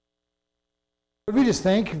We just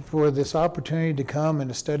thank you for this opportunity to come and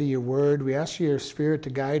to study your word. We ask your Spirit to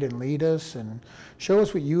guide and lead us and show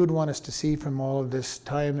us what you would want us to see from all of this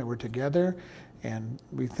time that we're together. And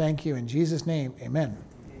we thank you in Jesus' name. Amen.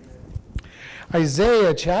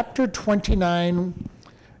 Isaiah chapter 29.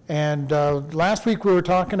 And last week we were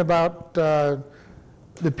talking about the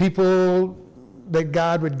people that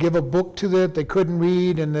God would give a book to that they couldn't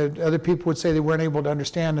read, and the other people would say they weren't able to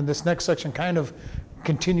understand. And this next section kind of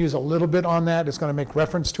continues a little bit on that. It's going to make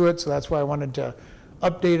reference to it, so that's why I wanted to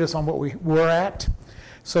update us on what we were at.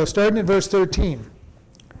 So starting at verse 13.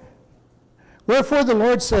 Wherefore the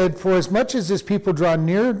Lord said, for as much as this people draw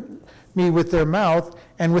near me with their mouth,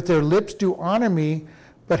 and with their lips do honor me,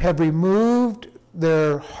 but have removed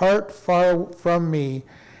their heart far from me,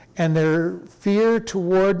 and their fear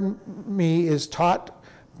toward me is taught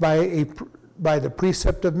by the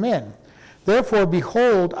precept of men. Therefore,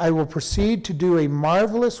 behold, I will proceed to do a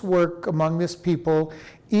marvelous work among this people,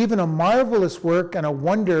 even a marvelous work and a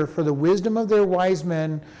wonder, for the wisdom of their wise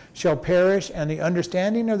men shall perish, and the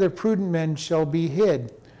understanding of their prudent men shall be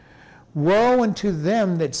hid. Woe unto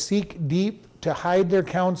them that seek deep to hide their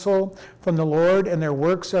counsel from the Lord, and their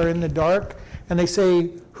works are in the dark. And they say,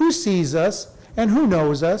 who sees us, and who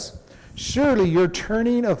knows us? Surely your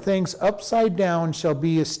turning of things upside down shall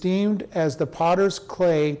be esteemed as the potter's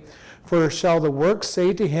clay. For shall the work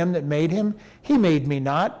say to him that made him, he made me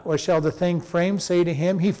not? Or shall the thing framed say to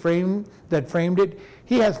him, he framed that framed it,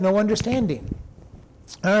 he hath no understanding?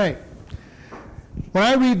 All right. When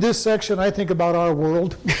I read this section, I think about our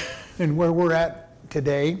world and where we're at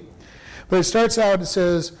today. But it starts out, it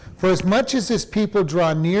says, for as much as this people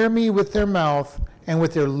draw near me with their mouth, and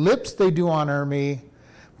with their lips they do honor me,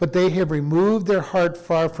 but they have removed their heart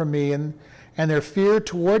far from me, and their fear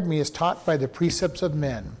toward me is taught by the precepts of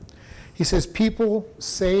men. He says people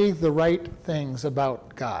say the right things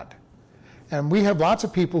about God. And we have lots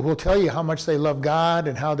of people who will tell you how much they love God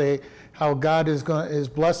and how God is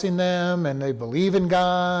blessing them, and they believe in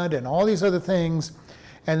God and all these other things.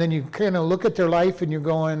 And then you kind of look at their life and you're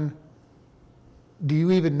going, do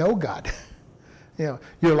you even know God? You know,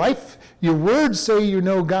 your life, your words say you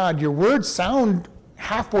know God. Your words sound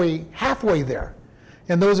halfway there.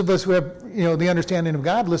 And those of us who have, the understanding of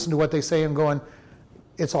God listen to what they say and going,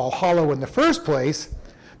 it's all hollow in the first place,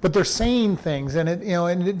 but they're saying things, and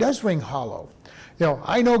it does ring hollow.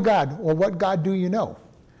 I know God. Well, what God do you know?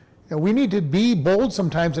 We need to be bold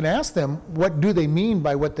sometimes and ask them, what do they mean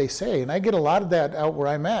by what they say? And I get a lot of that out where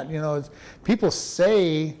I'm at. People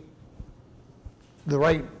say the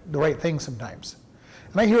right thing sometimes.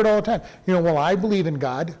 And I hear it all the time. Well, I believe in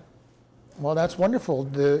God. Well, that's wonderful.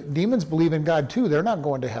 The demons believe in God too. They're not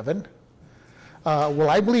going to heaven. Well,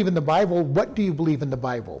 I believe in the Bible. What do you believe in the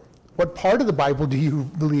Bible? What part of the Bible do you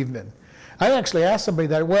believe in? I actually asked somebody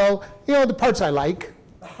that, well, the parts I like.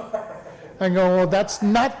 I go, well, that's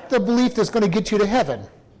not the belief that's going to get you to heaven.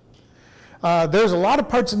 There's a lot of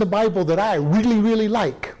parts in the Bible that I really, really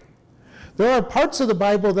like. There are parts of the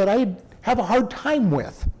Bible that I have a hard time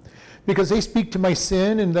with because they speak to my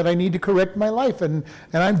sin and that I need to correct my life. And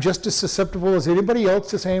I'm just as susceptible as anybody else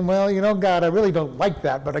to saying, well, God, I really don't like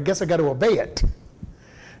that, but I guess I got to obey it.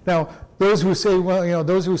 Now, those who say,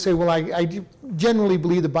 well, I generally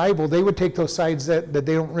believe the Bible, they would take those sides that they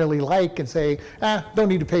don't really like and say, don't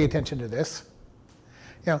need to pay attention to this.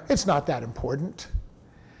 It's not that important.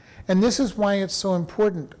 And this is why it's so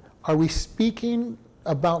important. Are we speaking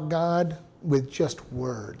about God with just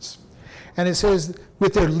words? And it says,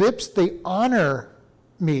 with their lips they honor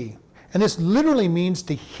me. And this literally means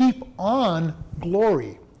to heap on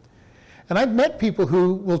glory. And I've met people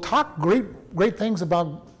who will talk great things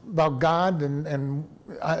about God and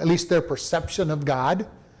at least their perception of God.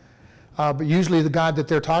 But usually the God that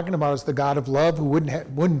they're talking about is the God of love who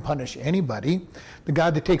wouldn't punish anybody. The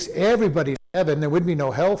God that takes everybody to heaven. There would be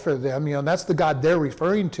no hell for them. That's the God they're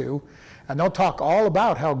referring to. And they'll talk all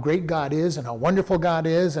about how great God is and how wonderful God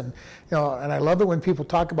is. And and I love it when people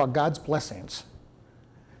talk about God's blessings.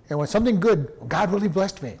 And when something good, God really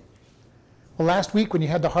blessed me. Well, last week when you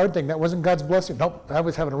had the hard thing, that wasn't God's blessing. Nope, I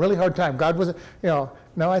was having a really hard time. God wasn't, no,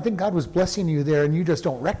 I think God was blessing you there, and you just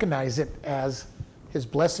don't recognize it as his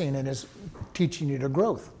blessing and his teaching you to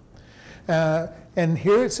growth. And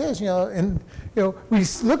here it says, we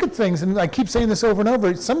look at things, and I keep saying this over and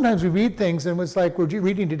over. Sometimes we read things, and it's like we're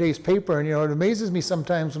reading today's paper, and it amazes me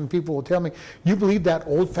sometimes when people will tell me, "You believe that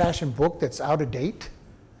old-fashioned book that's out of date?"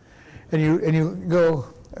 And you go,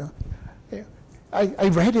 I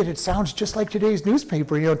read it. It sounds just like today's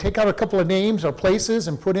newspaper. Take out a couple of names or places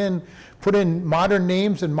and put in modern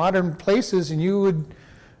names and modern places, and you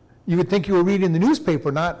would think you were reading the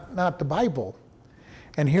newspaper, not the Bible.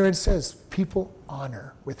 And here it says, people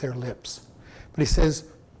honor with their lips. But he says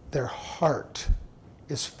their heart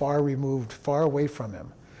is far removed, far away from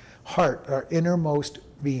him. Heart, our innermost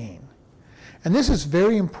being. And this is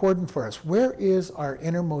very important for us. Where is our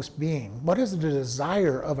innermost being? What is the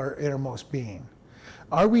desire of our innermost being?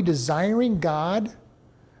 Are we desiring God,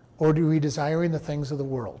 or are we desiring the things of the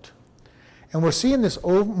world? And we're seeing this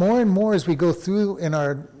more and more as we go through in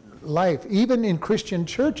our life. Even in Christian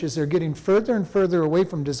churches, they're getting further and further away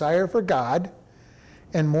from desire for God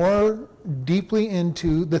and more deeply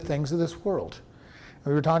into the things of this world.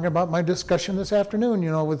 We were talking about my discussion this afternoon,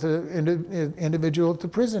 with the individual at the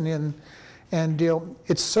prison. And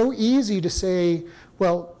it's so easy to say,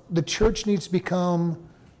 well, the church needs to become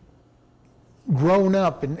grown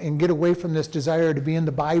up and get away from this desire to be in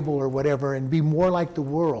the Bible or whatever and be more like the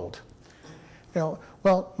world.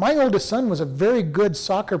 Well, my oldest son was a very good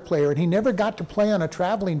soccer player, and he never got to play on a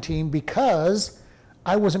traveling team because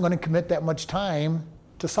I wasn't going to commit that much time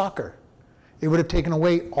to soccer. It would have taken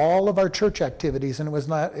away all of our church activities, and it was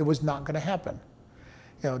not going to happen.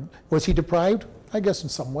 Was he deprived? I guess in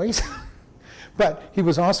some ways. But he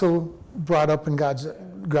was also brought up in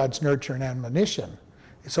God's nurture and admonition.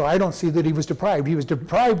 So I don't see that he was deprived. He was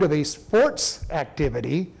deprived of a sports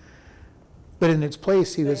activity, but in its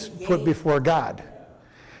place he was put before God.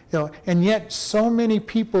 And yet so many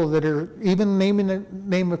people that are even naming the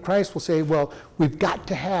name of Christ will say, well, we've got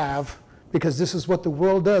to have, because this is what the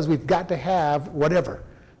world does, we've got to have whatever,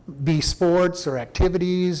 be sports or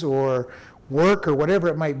activities or work or whatever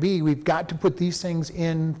it might be, we've got to put these things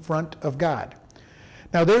in front of God.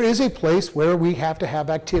 Now there is a place where we have to have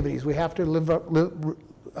activities. We have to live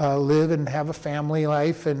and have a family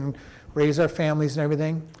life and raise our families and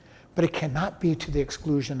everything, but it cannot be to the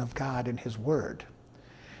exclusion of God and his word.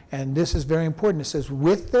 And this is very important. It says,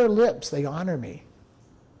 with their lips they honor me,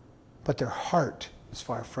 but their heart is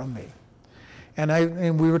far from me.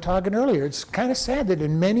 And we were talking earlier, it's kind of sad that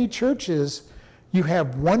in many churches you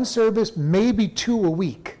have one service, maybe 2 a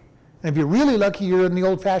week. And if you're really lucky, you're in the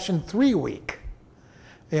old-fashioned 3 a week.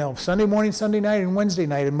 Sunday morning, Sunday night, and Wednesday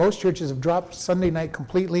night. And most churches have dropped Sunday night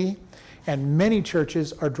completely, and many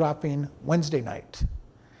churches are dropping Wednesday night.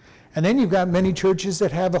 And then you've got many churches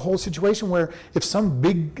that have a whole situation where if some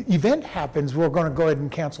big event happens, we're going to go ahead and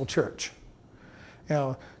cancel church.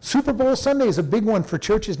 Super Bowl Sunday is a big one for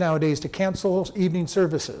churches nowadays to cancel evening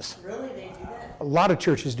services. Really? They do that? A lot of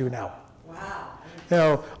churches do now.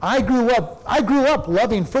 Wow. I grew up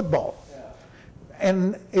loving football.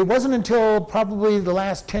 And it wasn't until probably the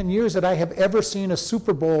last 10 years that I have ever seen a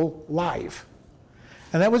Super Bowl live.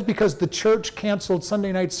 And that was because the church canceled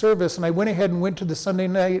Sunday night service, and I went ahead and went to the Sunday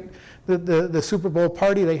night, the Super Bowl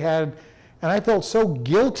party they had, and I felt so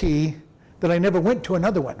guilty that I never went to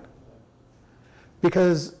another one.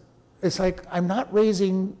 Because it's like, I'm not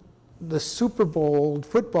raising the Super Bowl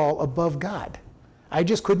football above God. I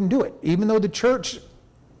just couldn't do it, even though the church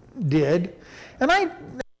did. And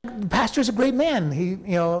the pastor's a great man.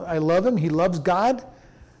 I love him. He loves God.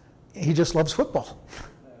 He just loves football.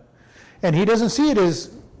 And he doesn't see it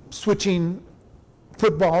as switching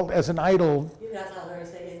football as an idol,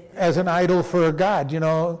 for God,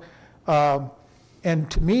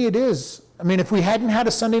 And to me it is. I mean, if we hadn't had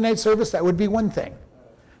a Sunday night service, that would be one thing.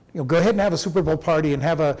 Go ahead and have a Super Bowl party and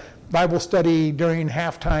have a Bible study during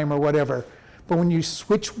halftime or whatever. But when you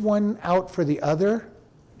switch one out for the other,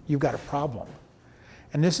 you've got a problem.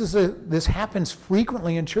 And this happens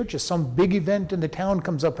frequently in churches. Some big event in the town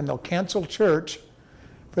comes up and they'll cancel church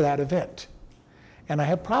for that event. And I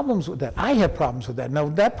have problems with that. Now,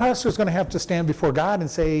 that pastor is going to have to stand before God and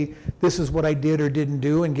say, this is what I did or didn't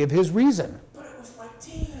do, and give his reason. But it was my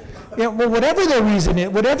team. Well, whatever their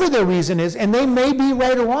reason is, and they may be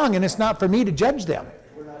right or wrong, and it's not for me to judge them.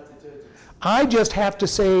 We're not the judges. I just have to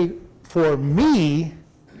say, for me,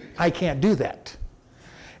 I can't do that.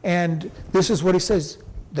 And this is what he says,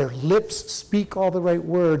 their lips speak all the right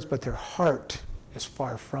words, but their heart is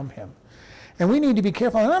far from him. And we need to be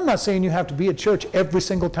careful. And I'm not saying you have to be at church every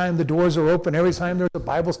single time the doors are open, every time there's a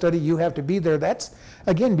Bible study, you have to be there. That's,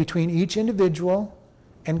 again, between each individual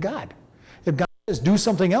and God. If God says do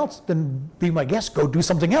something else, then be my guest, go do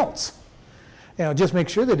something else. Just make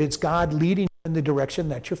sure that it's God leading you in the direction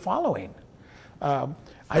that you're following.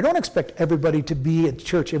 I don't expect everybody to be at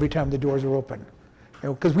church every time the doors are open.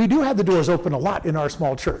 Because we do have the doors open a lot in our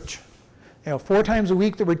small church. 4 times a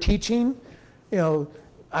week that we're teaching,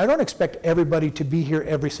 I don't expect everybody to be here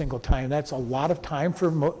every single time. That's a lot of time for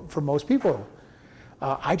most people.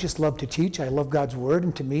 I just love to teach. I love God's word,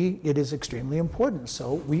 and to me, it is extremely important.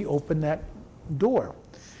 So we open that door.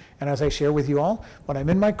 And as I share with you all, when I'm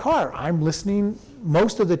in my car, I'm listening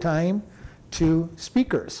most of the time to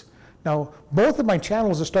speakers. Now, both of my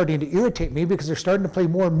channels are starting to irritate me because they're starting to play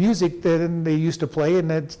more music than they used to play,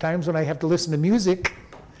 and at times when I have to listen to music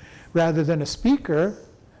rather than a speaker,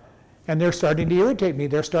 and they're starting to irritate me.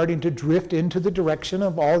 They're starting to drift into the direction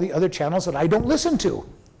of all the other channels that I don't listen to,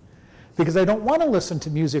 because I don't want to listen to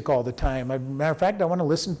music all the time. As a matter of fact, I want to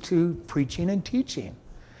listen to preaching and teaching.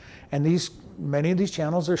 And many of these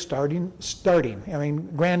channels are starting. I mean,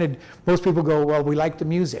 granted, most people go, well, we like the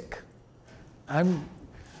music.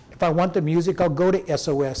 If I want the music, I'll go to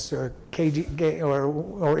SOS or KG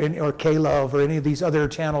or K-Love or any of these other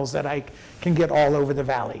channels that I can get all over the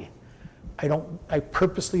valley. I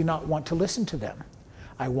purposely not want to listen to them.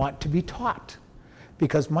 I want to be taught,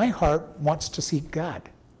 because my heart wants to seek God.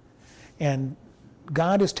 And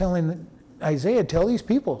God is telling Isaiah, tell these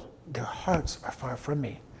people, their hearts are far from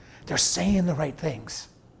me. They're saying the right things,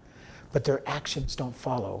 but their actions don't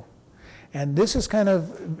follow. And this is kind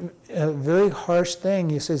of a very harsh thing.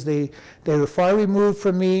 He says they are far removed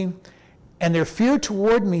from me, and their fear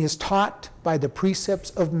toward me is taught by the precepts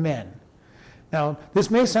of men. Now, this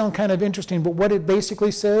may sound kind of interesting, but what it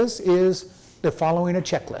basically says is they're following a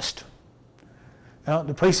checklist. Now,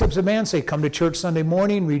 the precepts of man say, come to church Sunday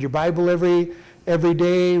morning, read your Bible every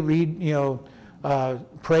day,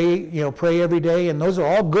 pray every day, and those are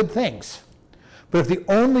all good things. But if the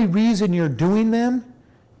only reason you're doing them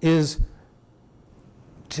is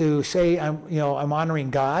to say I'm honoring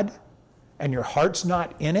God, and your heart's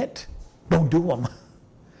not in it, don't do them.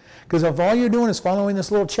 Because if all you're doing is following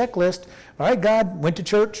this little checklist, all right, God, went to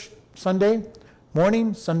church Sunday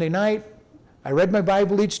morning, Sunday night, I read my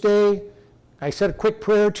Bible each day, I said a quick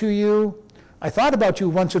prayer to you, I thought about you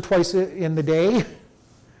once or twice in the day.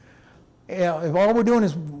 If all we're doing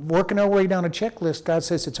is working our way down a checklist, God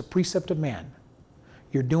says it's a precept of man.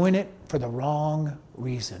 You're doing it for the wrong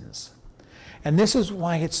reasons. And this is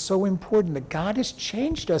why it's so important that God has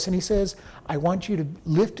changed us, and he says, I want you to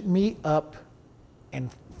lift me up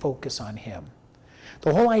and focus on him.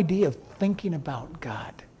 The whole idea of thinking about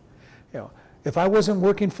God. If I wasn't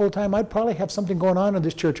working full-time, I'd probably have something going on in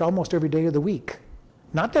this church almost every day of the week.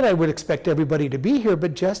 Not that I would expect everybody to be here,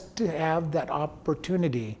 but just to have that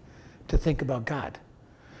opportunity to think about God.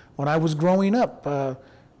 When I was growing up,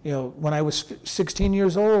 when I was 16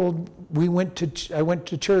 years old, I went to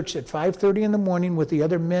church at 5:30 in the morning with the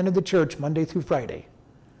other men of the church Monday through Friday,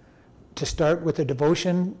 to start with a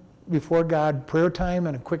devotion before God, prayer time,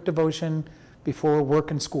 and a quick devotion before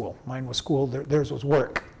work and school. Mine was school, theirs was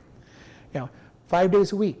work. 5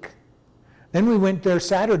 days a week. Then we went there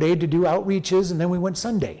Saturday to do outreaches, and then we went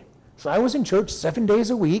Sunday. So I was in church 7 days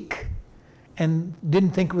a week and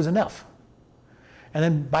didn't think it was enough. And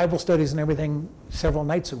then Bible studies and everything several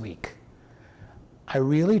nights a week. I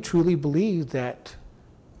really, truly believe that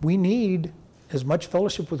we need as much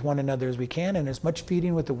fellowship with one another as we can, and as much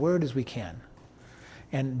feeding with the Word as we can.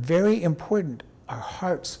 And very important, our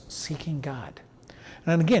hearts seeking God.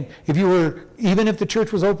 And again, even if the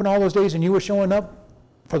church was open all those days and you were showing up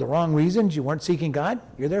for the wrong reasons, you weren't seeking God,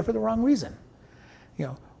 you're there for the wrong reason.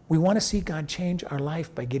 We want to see God change our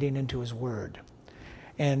life by getting into his Word.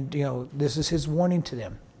 And this is his warning to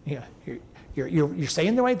them. You're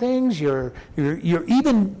saying the right things, you're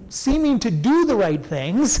even seeming to do the right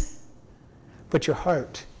things, but your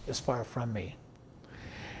heart is far from me.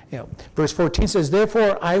 Verse 14 says,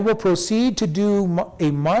 therefore I will proceed to do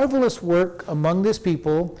a marvelous work among this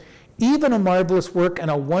people, even a marvelous work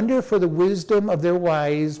and a wonder, for the wisdom of their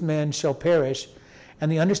wise men shall perish,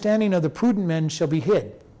 and the understanding of the prudent men shall be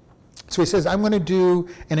hid. So he says, I'm going to do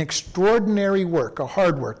an extraordinary work, a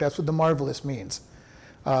hard work. That's what the marvelous means.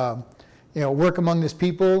 Work among this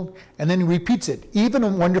people, and then he repeats it, even a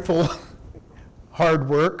wonderful hard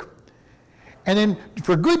work. And then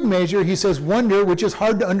for good measure, he says wonder, which is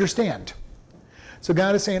hard to understand. So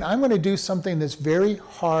God is saying, I'm going to do something that's very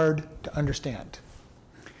hard to understand.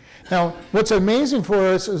 Now, what's amazing for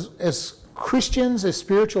us as Christians, as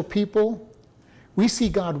spiritual people, we see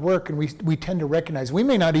God work, and we tend to recognize. We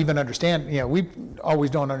may not even understand, we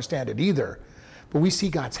always don't understand it either, but we see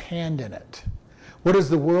God's hand in it. What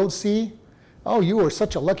does the world see? Oh, you are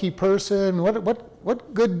such a lucky person.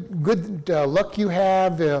 What good luck you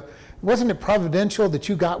have. Wasn't it providential that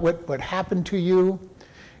you got what happened to you?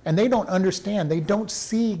 And they don't understand. They don't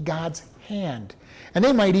see God's hand. And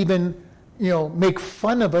they might even, make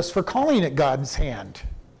fun of us for calling it God's hand.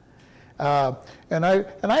 And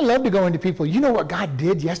I love to go into people, you know what God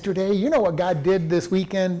did yesterday? You know what God did this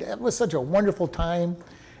weekend? It was such a wonderful time.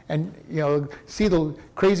 And, see the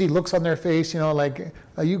crazy looks on their face, like,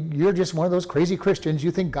 you're just one of those crazy Christians. You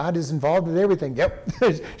think God is involved with everything. Yep,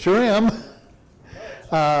 sure am.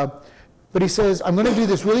 But he says, I'm going to do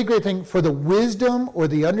this really great thing. For the wisdom or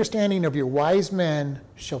the understanding of your wise men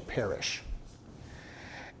shall perish.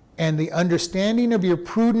 And the understanding of your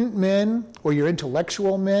prudent men or your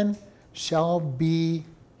intellectual men shall be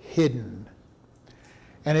hidden.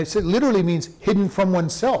 And it literally means hidden from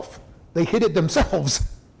oneself. They hid it themselves.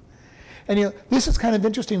 And this is kind of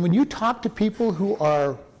interesting. When you talk to people who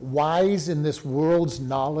are wise in this world's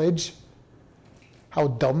knowledge, how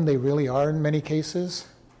dumb they really are in many cases.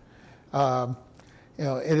 It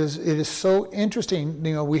is so interesting.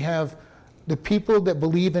 We have the people that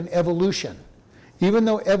believe in evolution. Even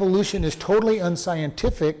though evolution is totally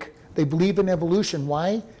unscientific, they believe in evolution.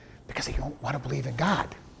 Why? Because they don't want to believe in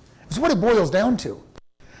God. That's what it boils down to.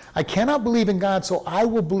 I cannot believe in God, so I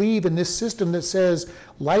will believe in this system that says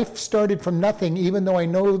life started from nothing, even though I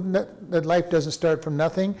know that life doesn't start from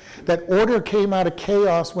nothing. That order came out of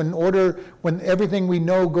chaos when everything we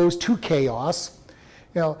know goes to chaos.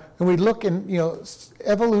 And we look and,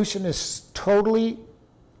 evolution is totally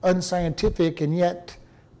unscientific, and yet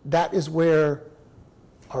that is where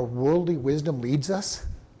our worldly wisdom leads us.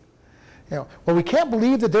 Well, we can't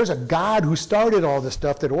believe that there's a God who started all this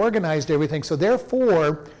stuff, that organized everything, so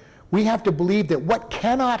therefore we have to believe that what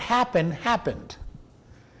cannot happen, happened.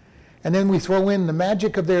 And then we throw in the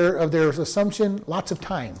magic of their assumption, lots of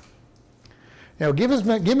time. Give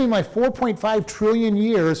me my 4.5 trillion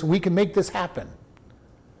years, we can make this happen.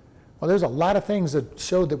 Well, there's a lot of things that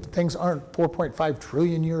show that things aren't 4.5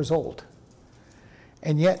 trillion years old.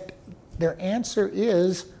 And yet their answer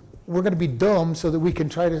is, we're going to be dumb so that we can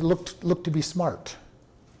try to look to be smart.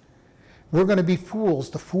 We're going to be fools.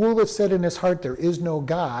 The fool that said in his heart, there is no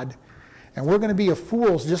God. And we're going to be a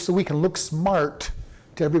fools just so we can look smart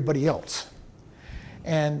to everybody else.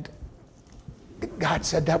 And God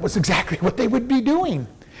said that was exactly what they would be doing.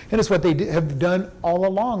 And it's what they have done all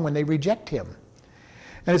along when they reject him.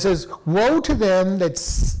 And it says, woe to them that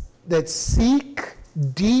seek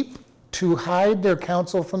deep to hide their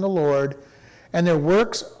counsel from the Lord, and their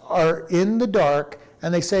works are in the dark,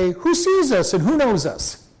 and they say, who sees us and who knows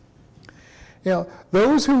us?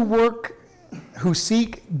 Those who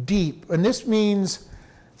seek deep, and this means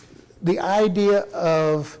the idea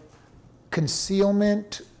of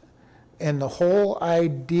concealment and the whole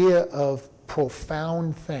idea of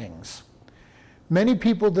profound things. Many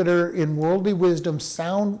people that are in worldly wisdom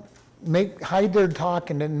hide their talk,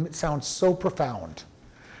 and then it sounds so profound.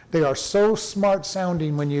 They are so smart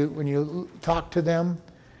sounding when you talk to them,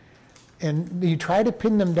 and you try to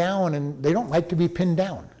pin them down, and they don't like to be pinned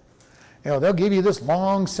down. They'll give you this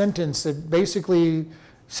long sentence that basically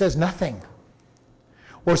says nothing,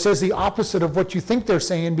 or says the opposite of what you think they're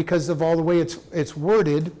saying because of all the way it's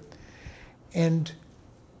worded. And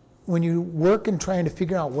when you work in trying to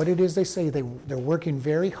figure out what it is they say, they're working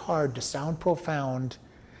very hard to sound profound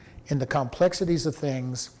in the complexities of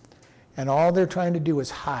things, and all they're trying to do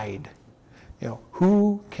is hide.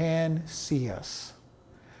 Who can see us?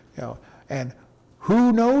 And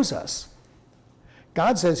who knows us?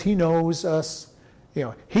 God says he knows us.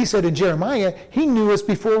 He said in Jeremiah, he knew us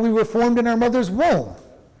before we were formed in our mother's womb.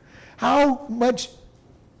 How much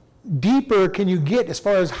deeper can you get as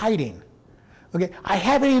far as hiding? Okay, I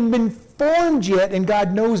haven't even been formed yet, and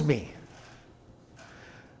God knows me.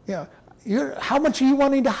 How much are you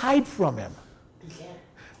wanting to hide from him?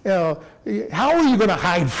 How are you going to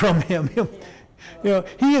hide from him?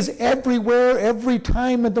 He is everywhere, every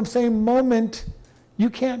time, at the same moment. You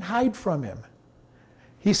can't hide from him.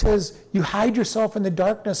 He says, you hide yourself in the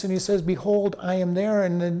darkness, and he says, behold, I am there.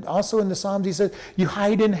 And then also in the Psalms, he says, you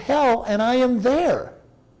hide in hell, and I am there.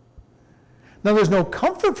 Now, there's no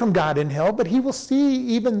comfort from God in hell, but he will see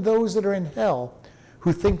even those that are in hell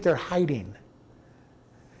who think they're hiding.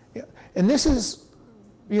 And this is,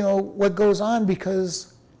 what goes on,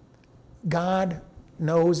 because God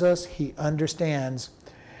knows us, he understands.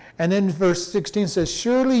 And then verse 16 says,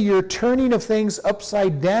 surely your turning of things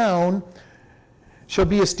upside down shall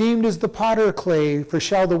be esteemed as the potter clay. For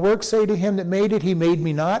shall the work say to him that made it, he made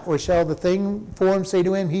me not? Or shall the thing formed say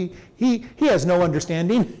to him, he has no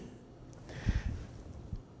understanding?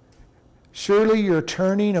 Surely your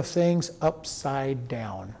turning of things upside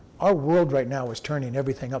down. Our world right now is turning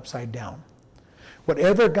everything upside down.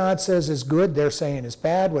 Whatever God says is good, they're saying is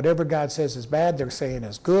bad. Whatever God says is bad, they're saying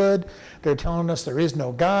is good. They're telling us there is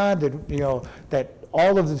no God, that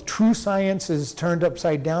all of the true science is turned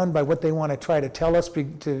upside down by what they want to try to tell us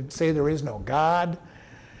to say there is no God.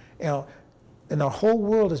 And the whole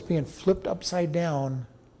world is being flipped upside down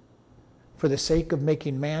for the sake of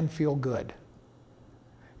making man feel good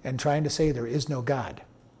and trying to say there is no God.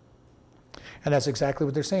 And that's exactly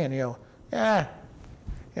what they're saying.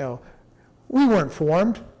 We weren't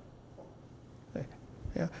formed.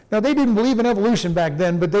 Yeah. Now, they didn't believe in evolution back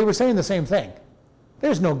then, but they were saying the same thing.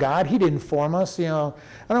 There's no God. He didn't form us. I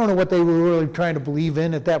don't know what they were really trying to believe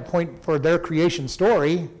in at that point for their creation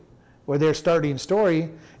story or their starting story.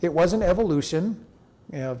 It wasn't evolution,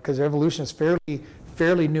 because evolution is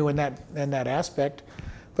fairly new in that aspect,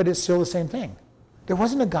 but it's still the same thing. There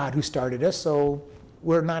wasn't a God who started us, so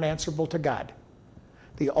we're not answerable to God.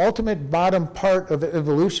 The ultimate bottom part of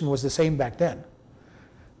evolution was the same back then.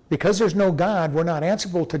 Because there's no God, we're not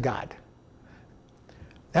answerable to God.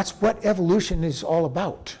 That's what evolution is all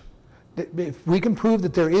about. If we can prove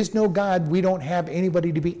that there is no God, we don't have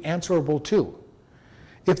anybody to be answerable to.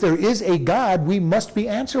 If there is a God, we must be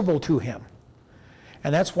answerable to him.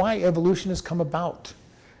 And that's why evolution has come about.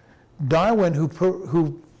 Darwin,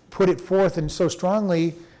 who put it forth and so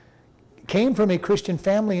strongly, came from a Christian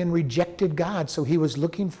family and rejected God. So he was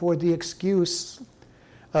looking for the excuse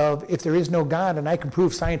of, if there is no God and I can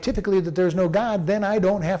prove scientifically that there's no God, then I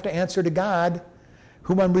don't have to answer to God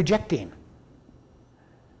whom I'm rejecting.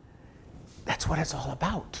 That's what it's all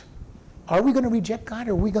about. Are we going to reject God,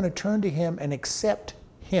 or are we going to turn to him and accept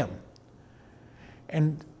him?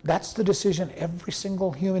 And that's the decision every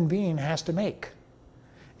single human being has to make.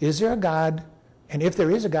 Is there a God? And if there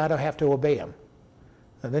is a God, I have to obey him.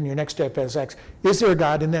 And then your next step is, is there a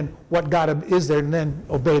God? And then what God is there? And then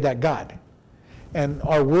obey that God. And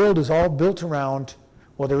our world is all built around,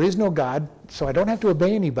 well, there is no God, so I don't have to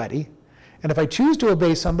obey anybody. And if I choose to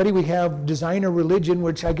obey somebody, we have designer religion,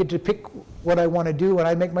 which I get to pick what I want to do, and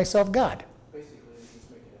I make myself God. Basically, he's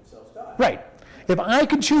making himself God. Right. If I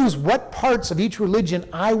can choose what parts of each religion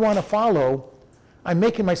I want to follow, I'm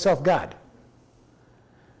making myself God.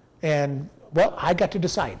 And, well, I got to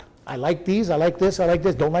decide. I like these, I like this,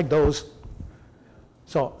 don't like those.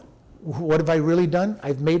 So what have I really done?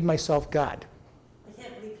 I've made myself God. I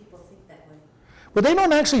can't believe people think that way. Well, they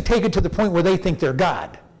don't actually take it to the point where they think they're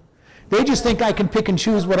God. They just think I can pick and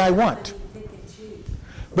choose what I want.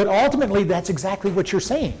 But ultimately, that's exactly what you're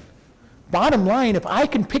saying. Bottom line, if I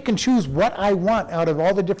can pick and choose what I want out of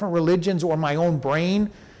all the different religions or my own brain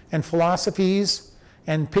and philosophies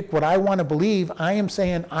and pick what I want to believe, I am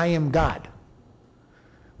saying I am God,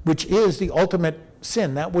 which is the ultimate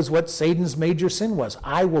sin. That was what Satan's major sin was.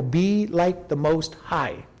 I will be like the Most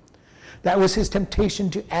High. That was his temptation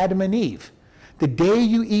to Adam and Eve. The day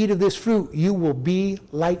you eat of this fruit, you will be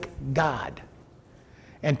like God.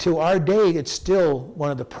 And to our day, it's still one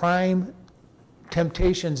of the prime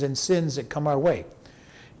temptations and sins that come our way.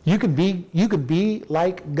 You can be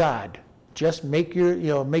like God. Just make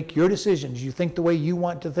your decisions. You think the way you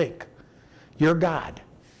want to think. You're God.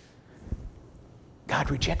 God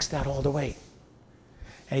rejects that all the way.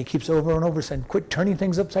 And he keeps over and over saying, quit turning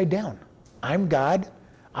things upside down. I'm God.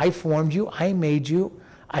 I formed you. I made you.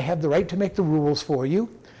 I have the right to make the rules for you.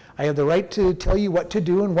 I have the right to tell you what to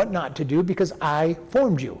do and what not to do because I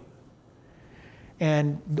formed you.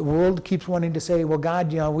 And the world keeps wanting to say, well,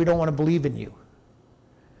 God, we don't want to believe in you.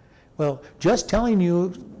 Well, just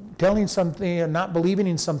telling something and not believing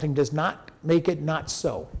in something does not make it not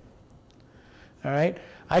so. All right?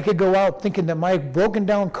 I could go out thinking that my broken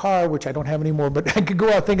down car, which I don't have anymore, but I could go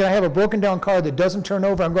out thinking I have a broken down car that doesn't turn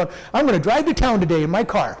over. I'm going to drive to town today in my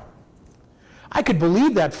car. I could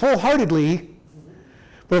believe that full-heartedly,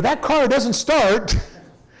 but if that car doesn't start,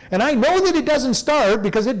 and I know that it doesn't start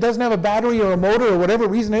because it doesn't have a battery or a motor or whatever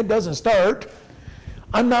reason it doesn't start,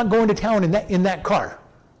 I'm not going to town in that car.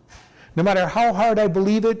 No matter how hard I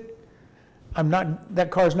believe it,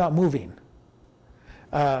 that car's not moving.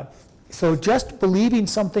 So just believing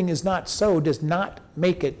something is not so does not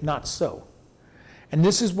make it not so. And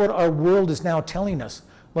this is what our world is now telling us.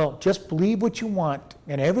 Well, just believe what you want,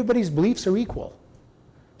 and everybody's beliefs are equal.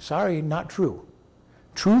 Sorry, not true.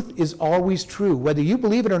 Truth is always true. Whether you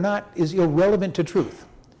believe it or not is irrelevant to truth.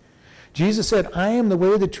 Jesus said, I am the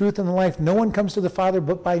way, the truth, and the life. No one comes to the Father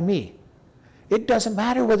but by me. It doesn't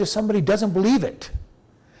matter whether somebody doesn't believe it.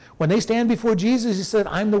 When they stand before Jesus, he said,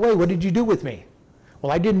 I'm the way. What did you do with me?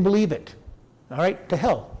 Well, I didn't believe it. All right, to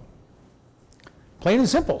hell. Plain and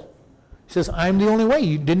simple. He says, I'm the only way.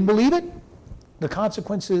 You didn't believe it? The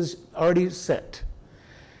consequences already set.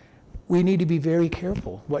 We need to be very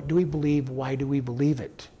careful. What do we believe? Why do we believe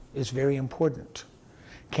it? Is very important.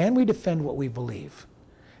 Can we defend what we believe?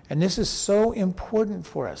 And this is so important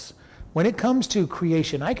for us. When it comes to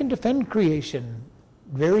creation, I can defend creation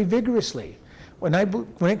very vigorously. When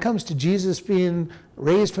it comes to Jesus being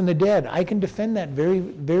raised from the dead, I can defend that very,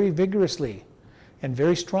 very vigorously and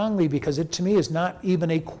very strongly because it to me is not even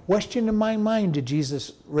a question in my mind, did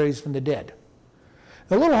Jesus raise from the dead?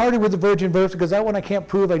 A little harder with the virgin birth because that one I can't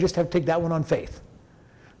prove. I just have to take that one on faith.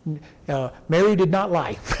 Mary did not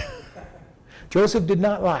lie. Joseph did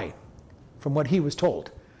not lie from what he was told.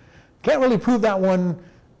 Can't really prove that one,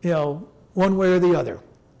 one way or the other.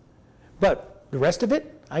 But the rest of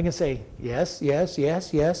it, I can say, yes, yes,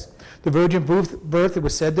 yes, yes. The virgin birth, it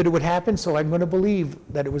was said that it would happen, so I'm going to believe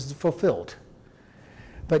that it was fulfilled.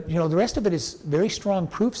 But, the rest of it is very strong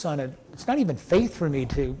proofs on it. It's not even faith for me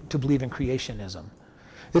to believe in creationism.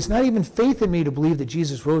 It's not even faith in me to believe that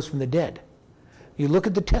Jesus rose from the dead. You look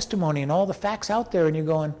at the testimony and all the facts out there and you're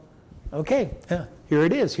going, okay, here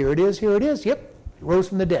it is, here it is, here it is. Yep, he rose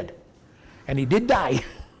from the dead. And he did die.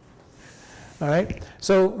 All right?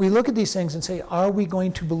 So we look at these things and say, are we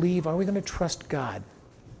going to believe? Are we going to trust God?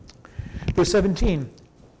 Verse 17.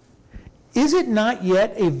 Is it not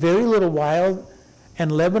yet a very little while,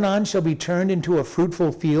 and Lebanon shall be turned into a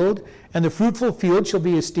fruitful field, and the fruitful field shall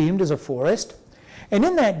be esteemed as a forest? And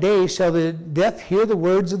in that day shall the deaf hear the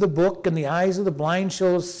words of the book, and the eyes of the blind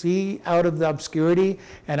shall see out of the obscurity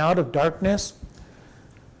and out of darkness.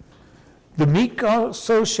 The meek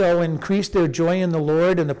also shall increase their joy in the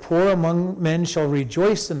Lord, and the poor among men shall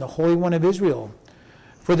rejoice in the Holy One of Israel.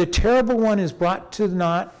 For the terrible one is brought to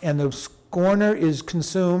naught, and the scorner is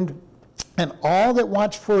consumed, and all that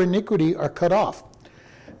watch for iniquity are cut off.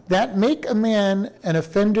 That make a man an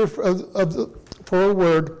offender for a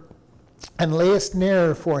word, and lay a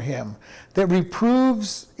snare for him, that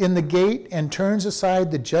reproves in the gate, and turns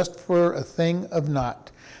aside the just for a thing of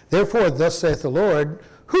naught. Therefore, thus saith the Lord,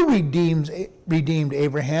 who redeemed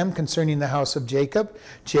Abraham concerning the house of Jacob?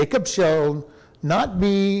 Jacob shall not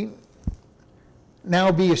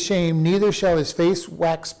now be ashamed, neither shall his face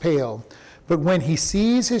wax pale. But when he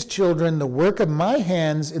sees his children, the work of my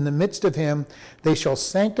hands in the midst of him, they shall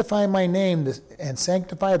sanctify my name and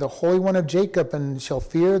sanctify the Holy One of Jacob, and shall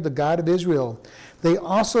fear the God of Israel. They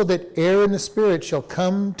also that err in the spirit shall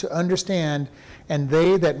come to understand, and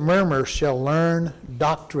they that murmur shall learn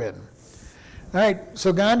doctrine. All right,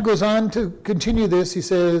 so God goes on to continue this. He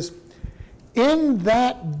says, in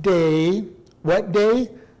that day, what day?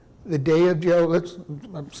 The day of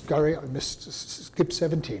I'm sorry, I skipped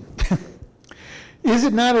 17. Is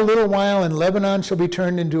it not a little while, and Lebanon shall be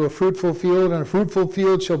turned into a fruitful field, and a fruitful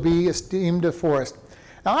field shall be esteemed a forest?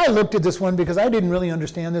 Now, I looked at this one because I didn't really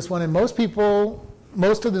understand this one, and most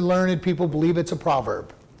of the learned people believe it's a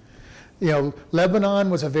proverb.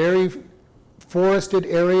 Lebanon was a very forested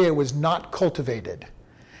area. It was not cultivated.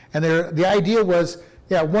 And the idea was,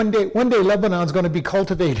 one day Lebanon's going to be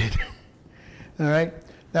cultivated. All right?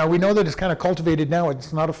 Now, we know that it's kind of cultivated now.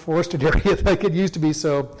 It's not a forested area like it used to be,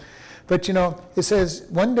 so... But, it says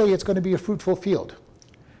one day it's going to be a fruitful field.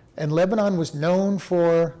 And Lebanon was known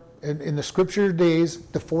for, in the scripture days,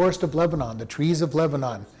 the forest of Lebanon, the trees of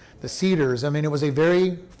Lebanon, the cedars. I mean, it was a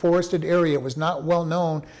very forested area. It was not well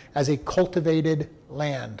known as a cultivated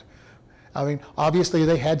land. I mean, obviously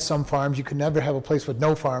they had some farms. You could never have a place with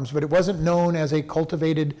no farms, but it wasn't known as a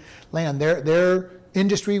cultivated land. Their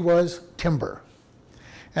industry was timber.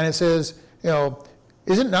 And it says,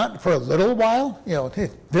 is it not for a little while?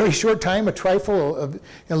 Very short time, a trifle of,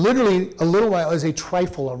 literally a little while is a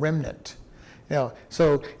trifle, a remnant.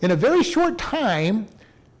 So in a very short time,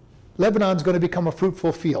 Lebanon's going to become a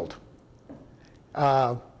fruitful field.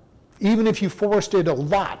 Even if you forested a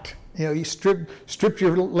lot, you stripped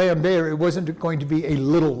your land bare, it wasn't going to be a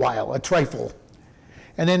little while, a trifle.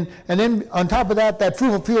 And then on top of that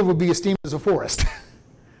fruitful field will be esteemed as a forest.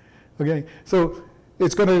 Okay, so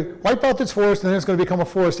it's going to wipe out this forest, and then it's going to become a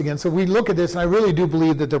forest again. So we look at this, and I really do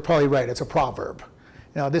believe that they're probably right. It's a proverb.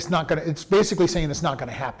 It's basically saying it's not going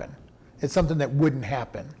to happen. It's something that wouldn't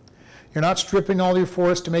happen. You're not stripping all your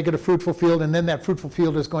forest to make it a fruitful field, and then that fruitful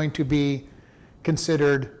field is going to be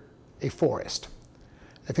considered a forest.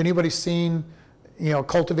 If anybody's seen,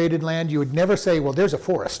 cultivated land, you would never say, well, there's a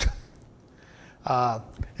forest. It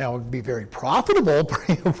would be very profitable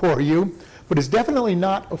for you, but it's definitely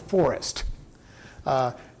not a forest.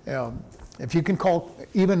 If you can call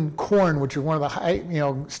even corn, which is one of the high,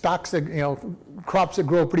 stocks that, crops that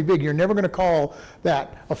grow pretty big, you're never going to call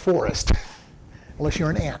that a forest, unless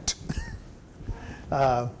you're an ant. See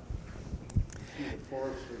the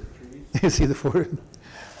forest for the trees? You see the forest?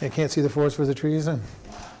 You can't see the forest for the trees.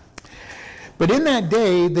 But in that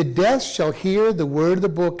day, the deaf shall hear the word of the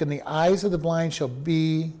book, and the eyes of the blind shall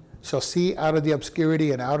see out of the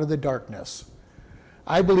obscurity and out of the darkness.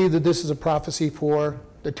 I believe that this is a prophecy for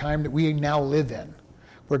the time that we now live in,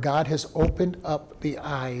 where God has opened up the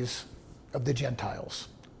eyes of the Gentiles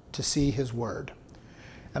to see his word.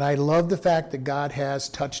 And I love the fact that God has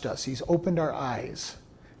touched us. He's opened our eyes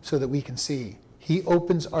so that we can see. He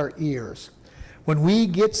opens our ears. When we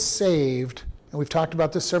get saved, and we've talked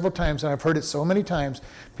about this several times, and I've heard it so many times,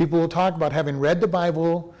 people will talk about having read the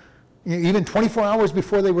Bible Even 24 hours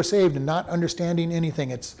before they were saved and not understanding anything.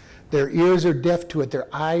 It's their ears are deaf to it. Their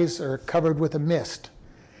eyes are covered with a mist.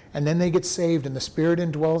 And then they get saved and the Spirit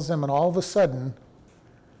indwells them, and all of a sudden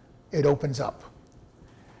it opens up.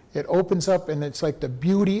 It opens up, and it's like the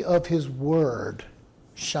beauty of His Word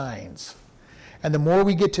shines. And the more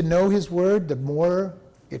we get to know His Word, the more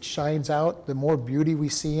it shines out, the more beauty we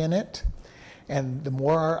see in it, and the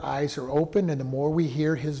more our eyes are open, and the more we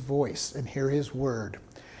hear His voice and hear His Word.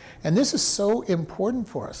 And this is so important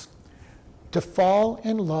for us, to fall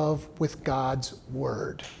in love with God's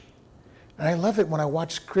Word. And I love it when I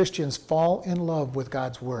watch Christians fall in love with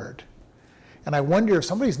God's Word. And I wonder, if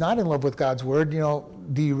somebody's not in love with God's Word,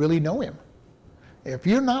 do you really know Him? If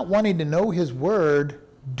you're not wanting to know His Word,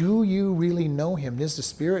 do you really know Him? Is the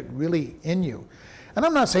Spirit really in you? And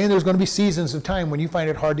I'm not saying there's going to be seasons of time when you find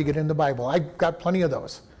it hard to get in the Bible. I've got plenty of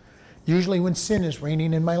those. Usually when sin is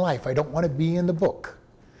reigning in my life, I don't want to be in the book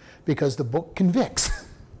because the book convicts.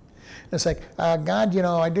 It's like, God,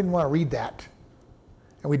 I didn't want to read that.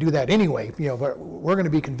 And we do that anyway, but we're going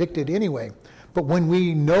to be convicted anyway. But when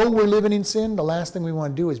we know we're living in sin, the last thing we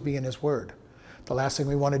want to do is be in His Word. The last thing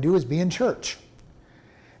we want to do is be in church.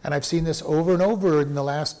 And I've seen this over and over in the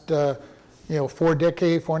last,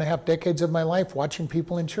 4.5 decades of my life, watching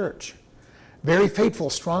people in church. Very faithful,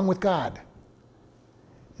 strong with God.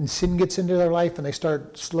 And sin gets into their life and they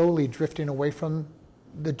start slowly drifting away from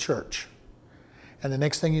the church. And the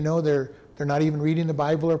next thing you know, they're not even reading the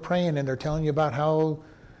Bible or praying, and they're telling you about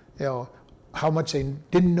how much they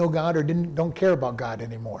didn't know God or don't care about God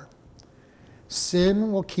anymore.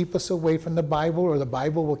 Sin will keep us away from the Bible, or the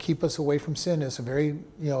Bible will keep us away from sin. It's a very,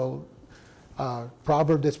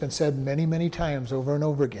 proverb that's been said many, many times over and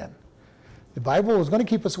over again. The Bible is going to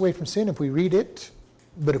keep us away from sin if we read it,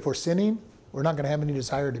 but if we're sinning, we're not going to have any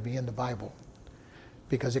desire to be in the Bible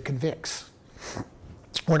because it convicts.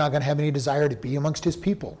 We're not going to have any desire to be amongst His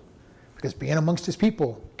people because being amongst His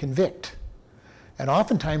people convict. And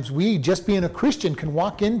oftentimes we, just being a Christian, can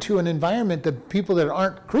walk into an environment that people that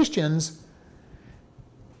aren't Christians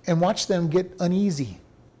and watch them get uneasy.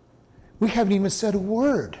 We haven't even said a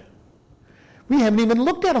word. We haven't even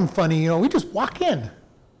looked at them funny, we just walk in.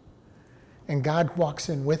 And God walks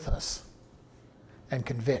in with us and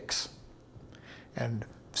convicts. And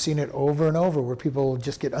I've seen it over and over where people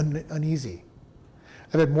just get uneasy.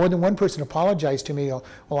 I've had more than one person apologize to me,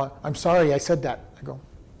 well, I'm sorry I said that. I go,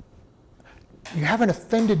 you haven't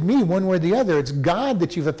offended me one way or the other. It's God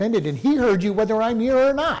that you've offended, and He heard you whether I'm here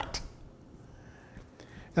or not.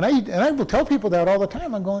 And I will tell people that all the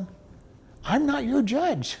time. I'm going, I'm not your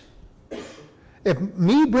judge. If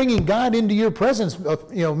me bringing God into your presence,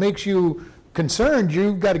 makes you concerned,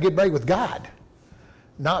 you've got to get right with God,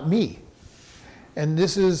 not me. And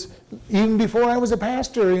this is even before I was a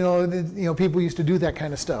pastor. People used to do that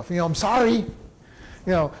kind of stuff. I'm sorry.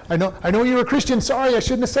 I know you're a Christian. Sorry, I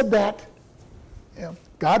shouldn't have said that.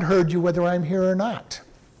 God heard you whether I'm here or not,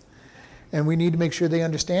 and we need to make sure they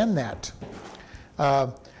understand that.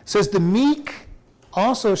 Says the meek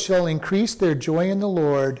also shall increase their joy in the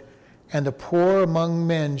Lord, and the poor among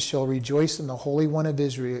men shall rejoice in the Holy One of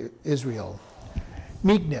Israel.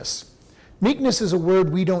 Meekness. Meekness is a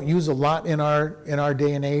word we don't use a lot in our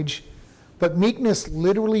day and age, but meekness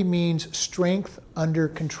literally means strength under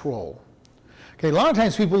control. Okay, a lot of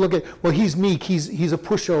times people look at, well, he's meek, he's a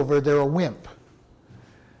pushover, they're a wimp.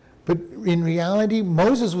 But in reality,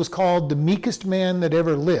 Moses was called the meekest man that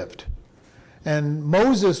ever lived. And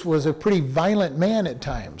Moses was a pretty violent man at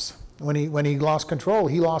times. When he lost control,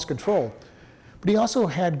 he lost control. But he also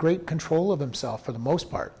had great control of himself for the most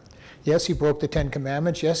part. Yes, he broke the 10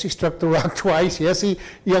 Commandments. Yes, he struck the rock twice. Yes, he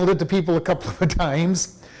yelled at the people a couple of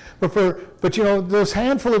times. But those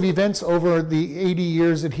handful of events over the 80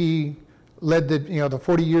 years that he led the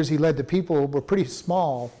 40 years he led the people were pretty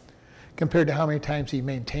small compared to how many times he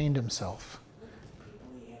maintained himself.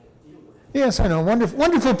 Yes, I know,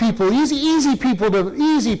 wonderful people, easy people to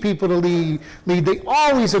lead. They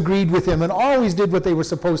always agreed with him and always did what they were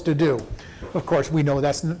supposed to do. Of course, we know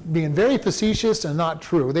that's being very facetious and not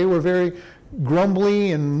true. They were very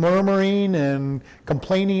grumbly and murmuring and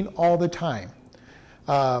complaining all the time.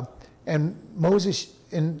 And Moses,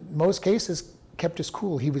 in most cases, kept his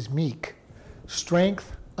cool. He was meek.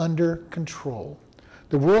 Strength under control.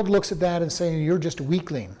 The world looks at that and saying, you're just a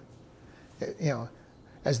weakling.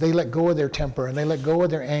 As they let go of their temper and they let go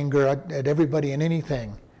of their anger at everybody and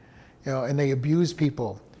anything, and they abuse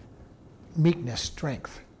people. Meekness,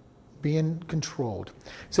 strength, being controlled.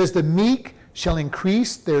 It says, the meek shall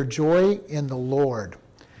increase their joy in the Lord.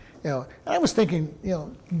 And I was thinking,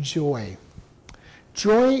 joy.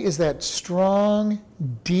 Joy is that strong,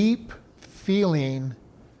 deep feeling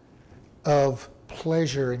of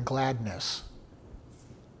pleasure and gladness.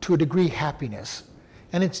 To a degree, happiness.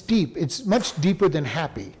 And it's deep. It's much deeper than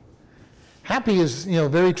happy. Happy is,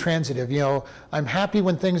 very transitive. I'm happy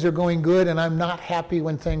when things are going good, and I'm not happy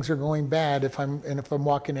when things are going bad if I'm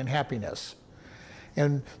walking in happiness.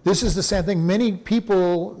 And this is the same thing.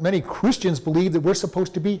 Many Christians believe that we're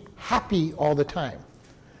supposed to be happy all the time.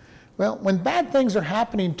 Well, when bad things are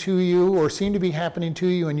happening to you or seem to be happening to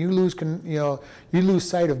you, and you lose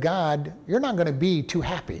sight of God, you're not going to be too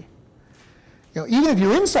happy. Even if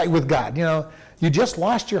you're in sight with God, you just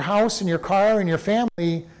lost your house and your car and your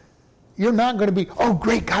family, you're not going to be, oh,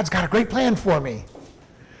 great, God's got a great plan for me.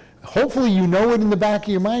 Hopefully you know it in the back of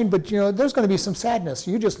your mind, but there's going to be some sadness.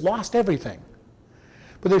 You just lost everything.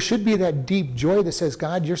 But there should be that deep joy that says,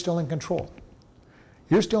 God, you're still in control.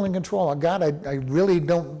 You're still in control. God, I really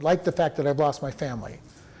don't like the fact that I've lost my family.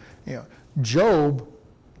 Job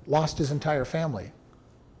lost his entire family.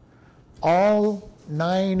 All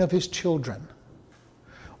 9 of his children,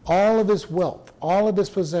 all of his wealth, all of his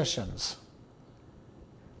possessions.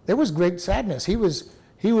 There was great sadness. He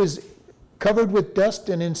was covered with dust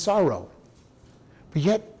and in sorrow. But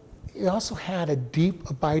yet, he also had a deep,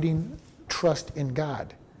 abiding trust in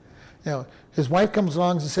God. His wife comes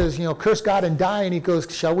along and says, curse God and die. And he goes,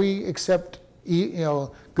 shall we accept,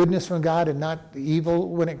 goodness from God and not evil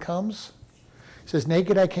when it comes? He says,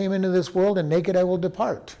 naked I came into this world and naked I will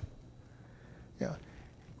depart.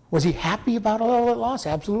 Was he happy about all that loss?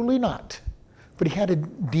 Absolutely not. But he had a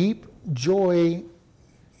deep joy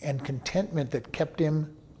and contentment that kept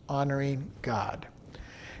him honoring God.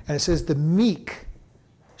 And it says, the meek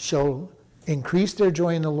shall increase their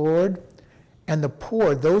joy in the Lord, and the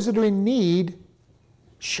poor, those that are in need,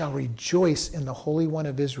 shall rejoice in the Holy One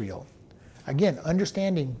of Israel. Again,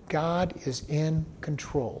 understanding God is in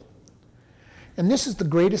control. And this is the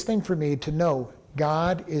greatest thing for me to know.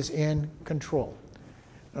 God is in control.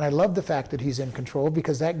 And I love the fact that he's in control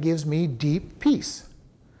because that gives me deep peace.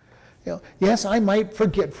 Yes, I might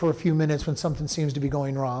forget for a few minutes when something seems to be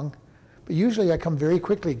going wrong, but usually I come very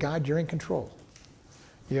quickly, God, you're in control.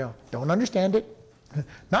 Don't understand it.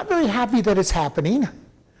 Not very happy that it's happening,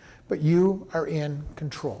 but you are in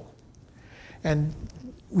control. And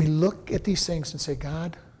we look at these things and say,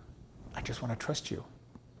 God, I just want to trust you.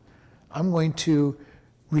 I'm going to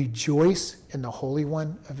rejoice in the Holy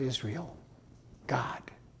One of Israel, God.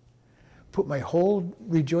 Put my whole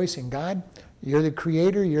rejoicing, God, you're the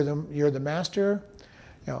creator, you're the master.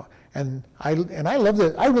 And I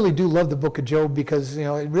really do love the book of Job because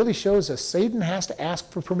it really shows us Satan has to ask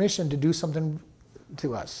for permission to do something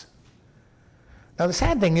to us. Now the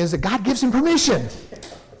sad thing is that God gives him permission.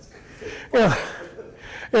 But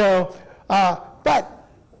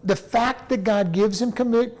the fact that God gives him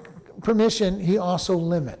permission, he also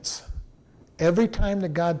limits. Every time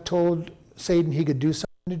that God told Satan he could do something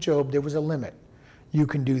to Job, there was a limit. You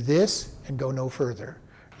can do this and go no further.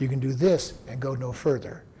 You can do this and go no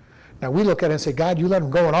further. Now we look at it and say, God, you let him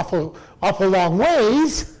go an awful long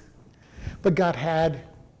ways. But God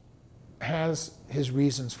has his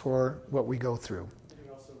reasons for what we go through. He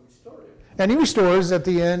also restored it. And he restores at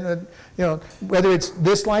the end, whether it's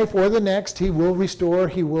this life or the next, he will restore,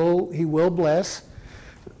 he will bless.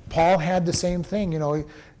 Paul had the same thing, and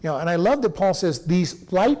I love that Paul says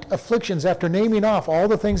these light afflictions, after naming off all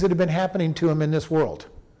the things that have been happening to him in this world.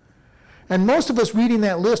 And most of us reading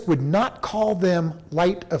that list would not call them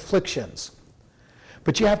light afflictions.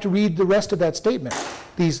 But you have to read the rest of that statement.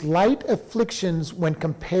 These light afflictions when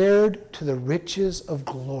compared to the riches of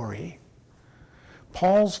glory.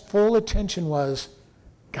 Paul's full attention was,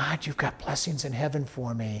 God, you've got blessings in heaven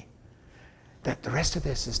for me. That the rest of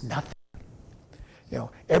this is nothing.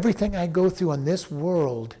 Everything I go through in this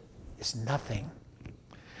world is nothing.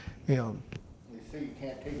 You see, you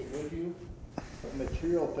can't take it with you, but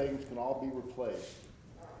material things can all be replaced.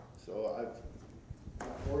 So I'm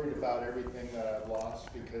not worried about everything that I've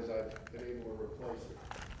lost because I've been able to replace it.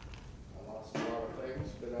 I lost a lot of things,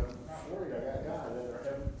 but I'm not worried. I got God that are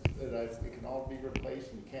heaven, it can all be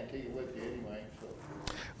replaced, and you can't take it with you anyway. So.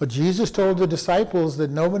 Well, Jesus told the disciples that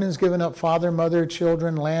no one has given up father, mother,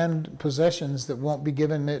 children, land, possessions that won't be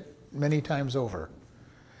given it many times over.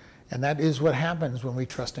 And that is what happens when we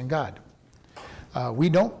trust in God.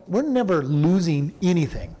 We're never losing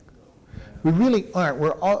anything. We really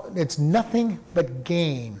aren't. It's nothing but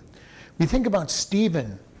gain. We think about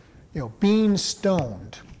Stephen, being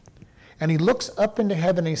stoned. And he looks up into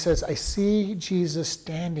heaven and he says, I see Jesus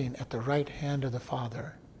standing at the right hand of the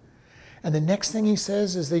Father. And the next thing he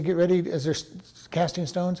says as they get ready, as they're casting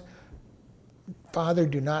stones, Father,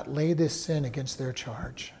 do not lay this sin against their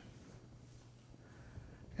charge.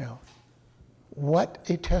 what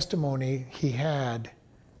a testimony he had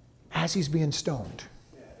as he's being stoned.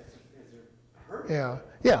 Yeah,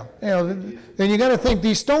 yeah. And you got to think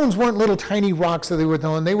these stones weren't little tiny rocks that they were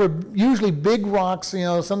throwing. They were usually big rocks,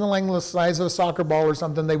 something like the size of a soccer ball or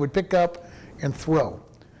something. They would pick up and throw.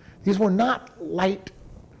 These were not light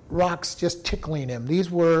rocks just tickling him. These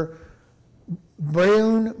were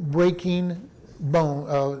bone-breaking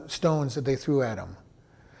stones that they threw at him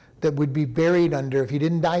that would be buried under. If he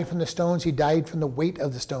didn't die from the stones, he died from the weight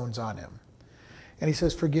of the stones on him. And he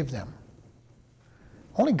says, forgive them.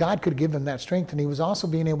 Only God could give him that strength, and he was also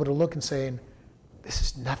being able to look and saying, this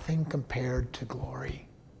is nothing compared to glory.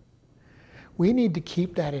 We need to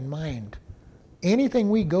keep that in mind. Anything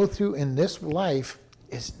we go through in this life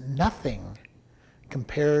is nothing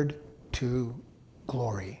compared to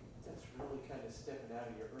glory. That's really kind of stepping out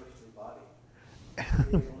of your earthly body.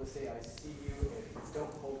 Being able to say, I see you, and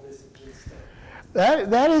don't hold this against them.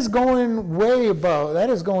 That is going way above. That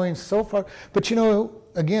is going so far. But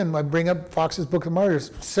again, I bring up Fox's Book of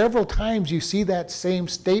Martyrs. Several times you see that same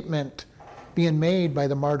statement being made by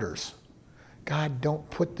the martyrs. God, don't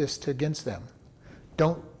put this against them.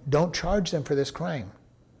 Don't charge them for this crime.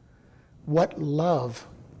 What love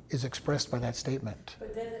is expressed by that statement?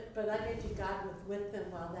 But I bet you God was with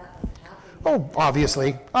them while that was happening. Oh,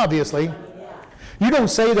 obviously. Yeah. You don't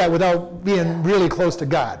say that without being really close to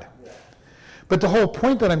God. But the whole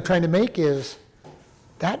point that I'm trying to make is,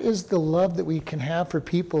 that is the love that we can have for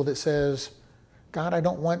people that says, God, I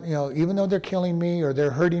don't want, even though they're killing me or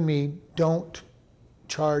they're hurting me, don't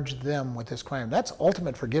charge them with this crime. That's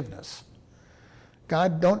ultimate forgiveness.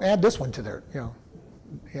 God, don't add this one to their,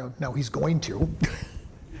 no, he's going to.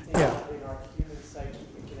 Yeah. In our human psyche,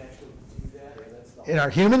 we can actually do that? Or that's the In our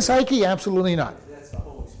human psyche, absolutely not. That's the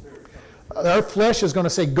Holy Spirit. Our flesh is going to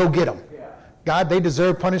say, go get them. Yeah. God, they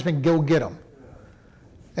deserve punishment, go get them.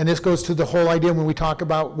 And this goes to the whole idea when we talk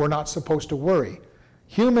about we're not supposed to worry.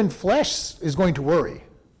 Human flesh is going to worry.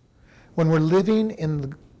 When we're living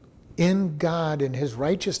in God and his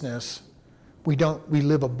righteousness, we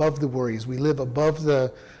live above the worries. We live above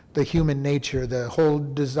the human nature, the whole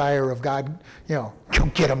desire of God, go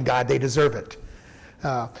get them, God, they deserve it.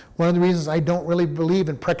 One of the reasons I don't really believe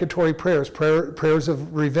in precatory prayers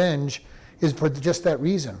of revenge, is for just that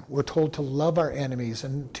reason. We're told to love our enemies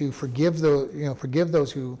and to forgive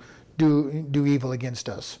those who do evil against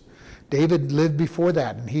us. David lived before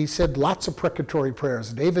that, and he said lots of precatory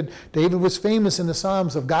prayers. David was famous in the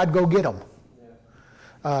Psalms of God, go get them.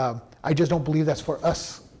 Yeah. I just don't believe that's for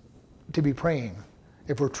us to be praying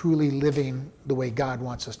if we're truly living the way God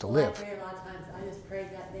wants us to live. I pray a lot of times. I just pray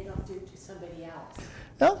that they don't do it to somebody else.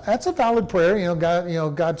 No, that's a valid prayer.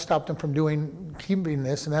 God stopped them from keeping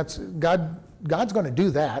this, and that's God's going to do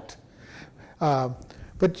that.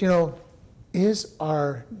 But is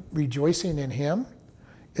our rejoicing in him?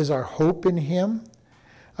 Is our hope in him?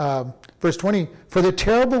 Verse 20, for the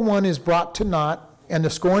terrible one is brought to naught, and the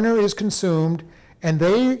scorner is consumed, and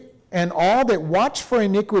they and all that watch for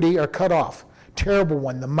iniquity are cut off. Terrible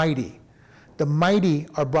one, the mighty. The mighty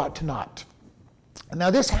are brought to naught. Now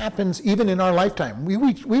this happens even in our lifetime. We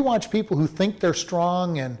watch people who think they're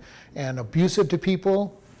strong and abusive to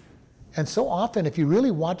people. And so often, if you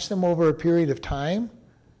really watch them over a period of time,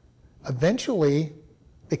 eventually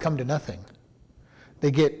they come to nothing.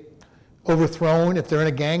 They get overthrown. If they're in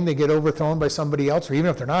a gang, they get overthrown by somebody else. Or even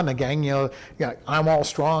if they're not in a gang, I'm all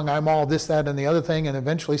strong, I'm all this, that, and the other thing. And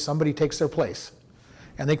eventually somebody takes their place.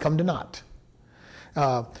 And they come to naught.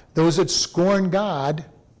 Those that scorn God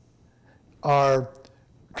are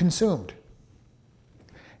consumed.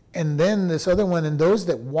 And then this other one, and those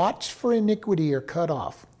that watch for iniquity are cut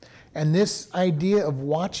off. And this idea of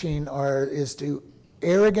watching is to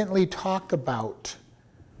arrogantly talk about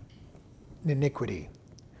iniquity.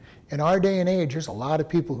 In our day and age, there's a lot of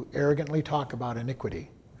people who arrogantly talk about iniquity.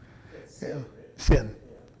 Sin.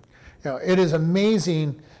 It is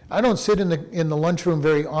amazing. I don't sit in the lunchroom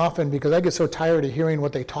very often because I get so tired of hearing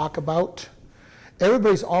what they talk about.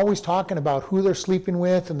 Everybody's always talking about who they're sleeping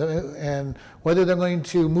with and whether they're going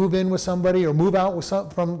to move in with somebody or move out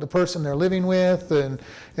from the person they're living with. And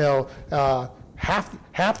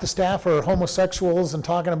half the staff are homosexuals and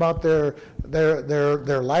talking about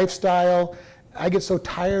their lifestyle. I get so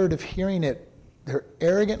tired of hearing it. They're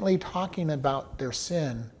arrogantly talking about their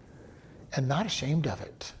sin and not ashamed of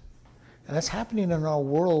it. And that's happening in our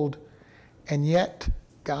world, and yet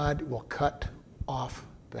God will cut off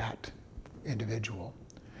that individual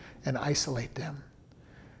and isolate them.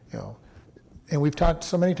 And we've talked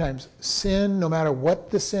so many times, sin, no matter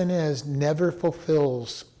what the sin is, never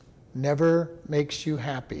fulfills, never makes you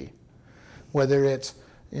happy. Whether it's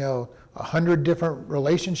 100 different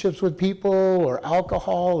relationships with people, or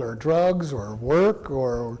alcohol, or drugs, or work,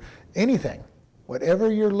 or anything.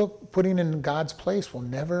 Whatever you're putting in God's place will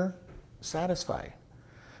never satisfy.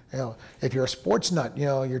 If you're a sports nut,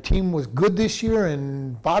 your team was good this year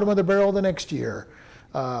and bottom of the barrel the next year.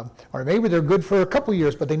 Or maybe they're good for a couple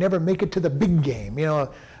years, but they never make it to the big game. You're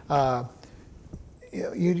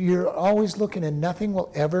always looking, and nothing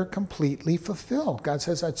will ever completely fulfill. God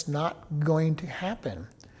says that's not going to happen.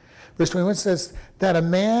 Verse 21 says that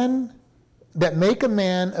make a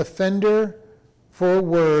man offender for a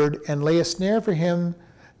word, and lay a snare for him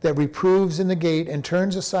that reproves in the gate, and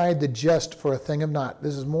turns aside the just for a thing of naught.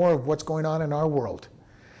 This is more of what's going on in our world.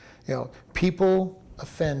 People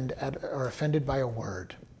are offended by a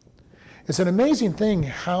word. It's an amazing thing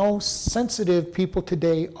how sensitive people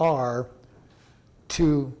today are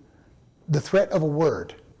to the threat of a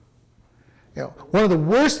word. One of the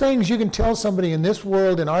worst things you can tell somebody in this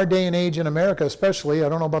world, in our day and age, in America especially, I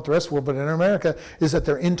don't know about the rest of the world, but in America, is that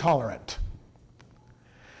they're intolerant.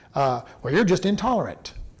 Well, you're just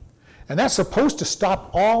intolerant. And that's supposed to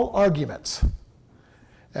stop all arguments.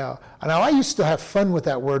 Now, I used to have fun with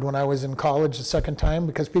that word when I was in college the second time,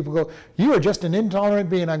 because people go, "You are just an intolerant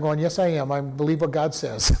being." I'm going, "Yes, I am. I believe what God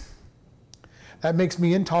says." That makes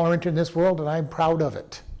me intolerant in this world, and I'm proud of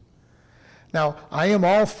it. Now, I am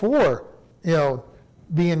all for,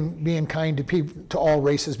 being kind to people, to all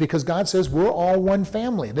races, because God says we're all one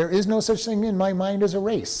family. There is no such thing in my mind as a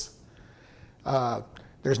race.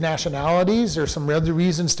 There's nationalities. There's some other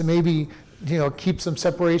reasons to maybe, keep some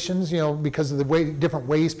separations, because of the different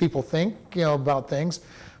ways people think, about things.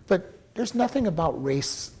 But there's nothing about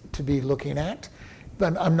race to be looking at.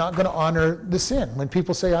 But I'm not going to honor the sin. When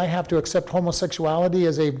people say I have to accept homosexuality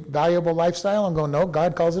as a valuable lifestyle, I'm going, no,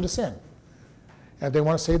 God calls it a sin. And if they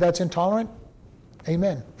want to say that's intolerant,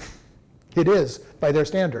 amen. It is, by their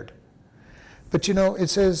standard. But it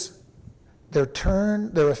says they're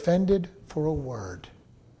offended for a word.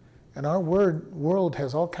 And our world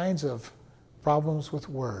has all kinds of problems with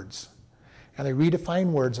words. And they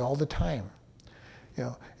redefine words all the time.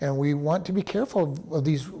 And we want to be careful of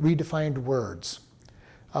these redefined words.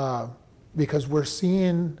 Because we're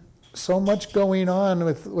seeing so much going on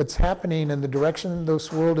with what's happening and the direction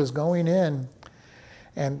this world is going in.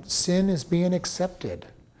 And sin is being accepted.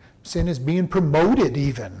 Sin is being promoted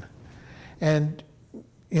even. And,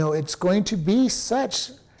 it's going to be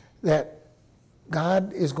such that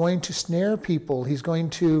God is going to snare people. He's going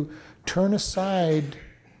to turn aside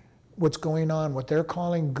what's going on, what they're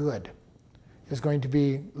calling good, is going to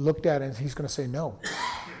be looked at, and he's going to say no.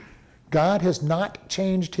 God has not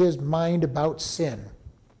changed his mind about sin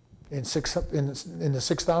in the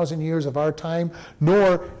 6,000 years of our time,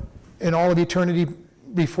 nor in all of eternity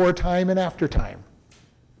before time and after time.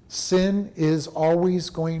 Sin is always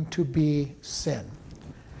going to be sin.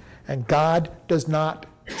 And God does not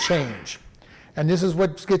change. And this is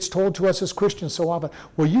what gets told to us as Christians so often.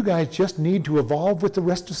 Well, you guys just need to evolve with the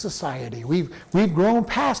rest of society. We've grown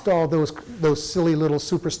past all those silly little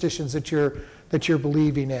superstitions that you're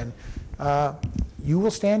believing in. You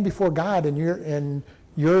will stand before God, and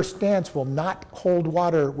your stance will not hold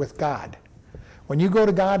water with God. When you go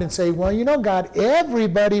to God and say, well, God,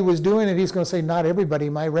 everybody was doing it, he's going to say, not everybody.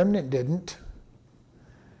 My remnant didn't.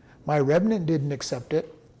 My remnant didn't accept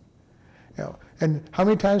it. And how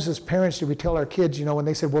many times as parents do we tell our kids, when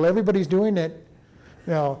they say, well, everybody's doing it,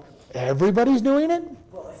 everybody's doing it?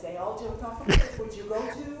 Well, if they all jumped off a cliff, would you go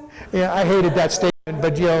to? Yeah, I hated that statement,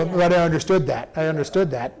 but but I understood that.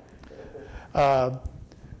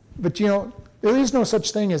 But there is no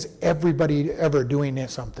such thing as everybody ever doing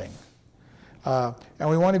something. And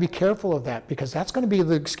we want to be careful of that, because that's going to be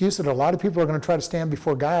the excuse that a lot of people are going to try to stand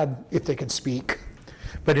before God if they can speak.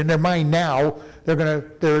 But in their mind now,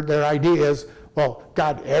 their idea is, well,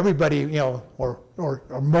 God, everybody, or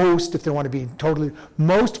most, if they want to be totally,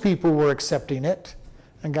 most people were accepting it.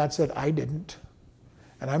 And God said, I didn't.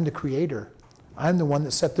 And I'm the creator. I'm the one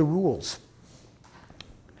that set the rules.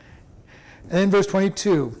 And then verse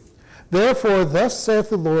 22, therefore, thus saith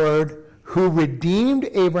the Lord, who redeemed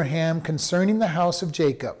Abraham concerning the house of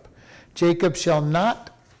Jacob. Jacob shall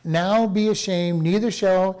not now be ashamed, neither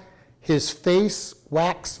shall his face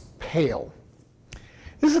wax pale.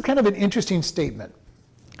 This is kind of an interesting statement.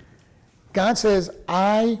 God says,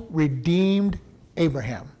 I redeemed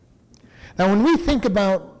Abraham. Now, when we think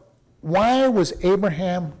about why was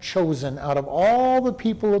Abraham chosen out of all the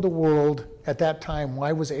people of the world at that time,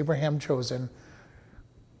 why was Abraham chosen?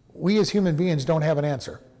 We as human beings don't have an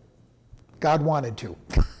answer. God wanted to.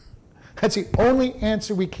 That's the only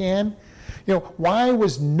answer we can. Why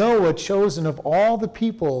was Noah chosen of all the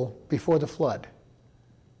people before the flood?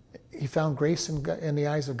 he found grace in the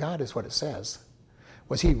eyes of God, is what it says.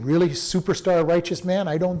 Was he really superstar righteous man?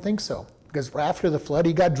 I don't think so. Because after the flood,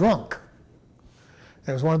 he got drunk.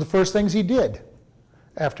 It was one of the first things he did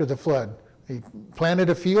after the flood. He planted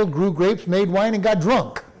a field, grew grapes, made wine, and got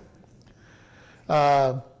drunk.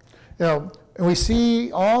 And we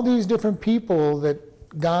see all these different people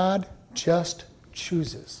that God just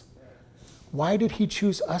chooses. Why did he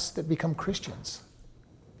choose us that become Christians?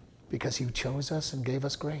 Because he chose us and gave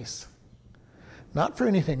us grace. Not for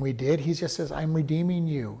anything we did. He just says, I'm redeeming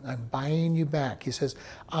you. I'm buying you back. He says,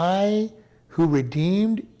 I who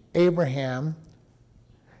redeemed Abraham,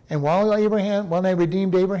 and while I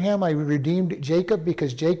redeemed Abraham, I redeemed Jacob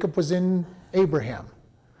because Jacob was in Abraham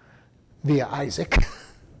via Isaac.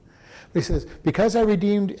 He says, because I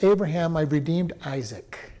redeemed Abraham, I redeemed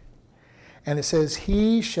Isaac. And it says,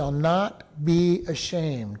 he shall not be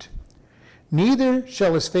ashamed, neither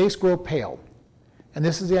shall his face grow pale. And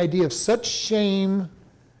this is the idea of such shame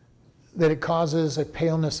that it causes a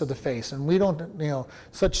paleness of the face. And we don't,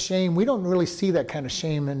 such shame, we don't really see that kind of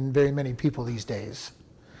shame in very many people these days.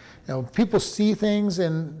 People see things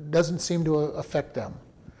and it doesn't seem to affect them.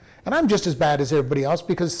 And I'm just as bad as everybody else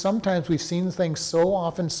because sometimes we've seen things so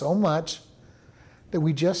often, so much, that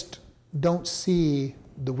we just don't see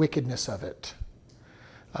the wickedness of it.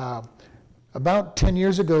 About 10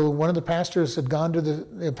 years ago, one of the pastors had gone to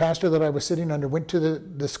the pastor that I was sitting under, went to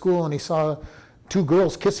the school, and he saw two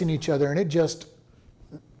girls kissing each other, and it just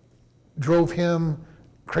drove him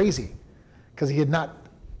crazy because he had not,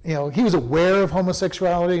 he was aware of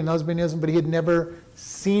homosexuality and lesbianism, but he had never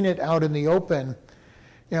seen it out in the open.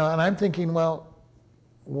 And I'm thinking, well,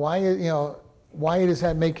 why is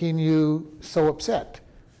that making you so upset?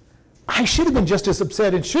 I should have been just as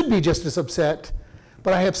upset and should be just as upset,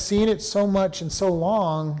 but I have seen it so much and so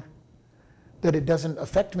long that it doesn't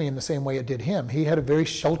affect me in the same way it did him. He had a very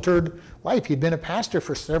sheltered life. He'd been a pastor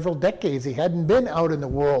for several decades. He hadn't been out in the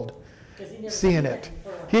world seeing it.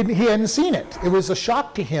 He hadn't seen it. It was a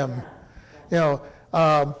shock to him.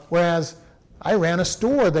 Whereas I ran a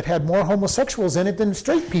store that had more homosexuals in it than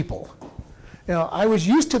straight people. I was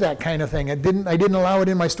used to that kind of thing. I didn't allow it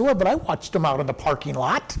in my store, but I watched them out in the parking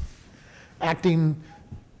lot, acting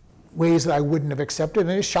ways that I wouldn't have accepted.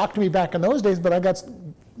 And it shocked me back in those days, but I got,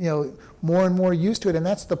 more and more used to it. And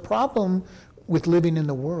that's the problem with living in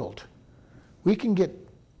the world. We can get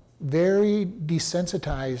very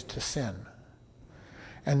desensitized to sin.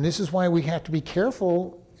 And this is why we have to be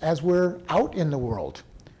careful as we're out in the world.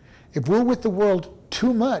 If we're with the world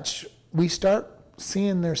too much, we start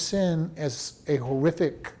seeing their sin as a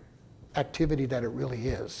horrific activity that it really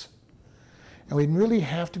is. And we really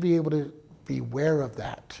have to be able to be aware of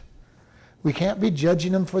that. We can't be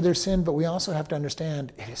judging them for their sin, but we also have to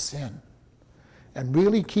understand it is sin. And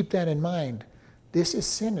really keep that in mind. This is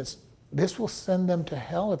sin. This will send them to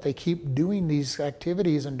hell if they keep doing these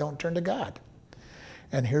activities and don't turn to God.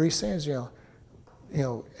 And here he says,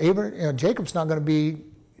 Jacob's not going to be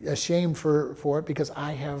ashamed for it because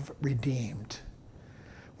I have redeemed.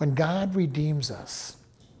 When God redeems us,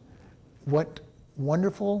 what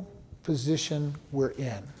wonderful position we're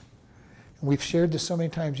in. And we've shared this so many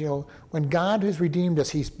times. When God has redeemed us,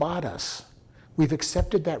 he's bought us. We've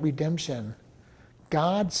accepted that redemption.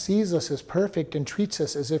 God sees us as perfect and treats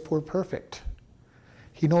us as if we're perfect.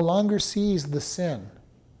 He no longer sees the sin.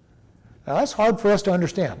 Now that's hard for us to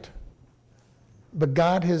understand. But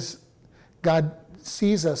God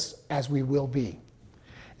sees us as we will be.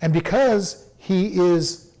 And because he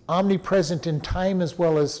is omnipresent in time as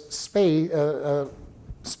well as space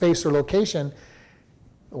or location,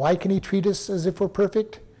 why can he treat us as if we're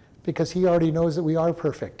perfect? Because he already knows that we are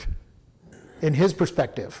perfect in his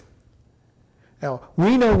perspective. Now,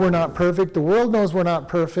 we know we're not perfect. The world knows we're not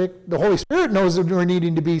perfect. The Holy Spirit knows that we're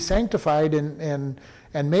needing to be sanctified and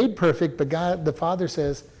made perfect. But God, the Father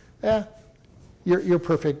says, you're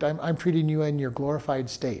perfect. I'm treating you in your glorified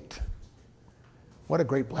state. What a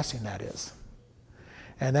great blessing that is.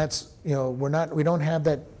 And that's, we don't have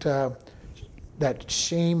that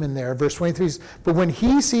shame in there. Verse 23 says, but when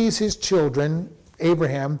he sees his children,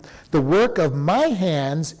 Abraham, the work of my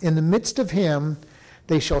hands in the midst of him,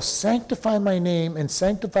 they shall sanctify my name and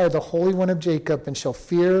sanctify the Holy One of Jacob and shall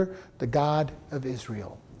fear the God of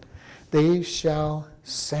Israel. They shall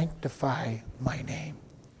sanctify my name.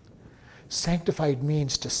 Sanctified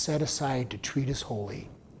means to set aside, to treat as holy.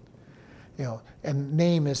 And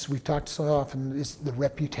name, as we've talked so often, is the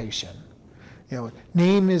reputation.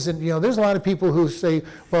 Name isn't, there's a lot of people who say,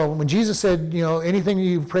 well, when Jesus said, anything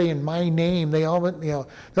you pray in my name, they all, there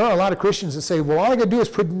are a lot of Christians that say, well, all I got to do is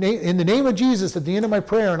put in the name of Jesus at the end of my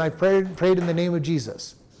prayer, and I prayed in the name of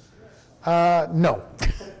Jesus. No.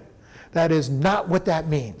 That is not what that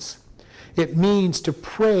means. It means to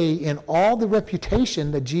pray in all the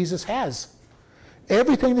reputation that Jesus has.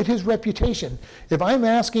 Everything that his reputation. If I'm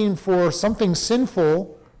asking for something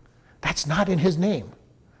sinful, that's not in his name.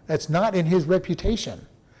 That's not in his reputation.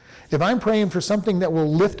 If I'm praying for something that will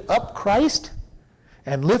lift up Christ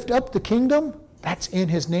and lift up the kingdom, that's in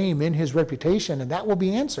his name, in his reputation, and that will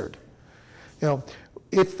be answered.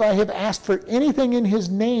 If I have asked for anything in his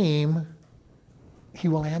name, he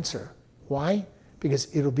will answer. Why?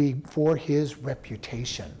 Because it'll be for his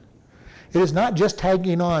reputation. It is not just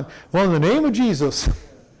tagging on, well, in the name of Jesus.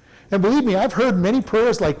 And believe me, I've heard many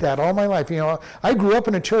prayers like that all my life. I grew up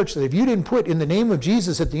in a church that if you didn't put in the name of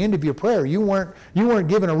Jesus at the end of your prayer, you weren't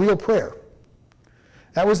given a real prayer.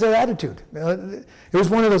 That was their attitude. It was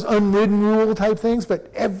one of those unwritten rule type things, but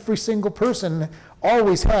every single person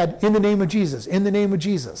always had, in the name of Jesus, in the name of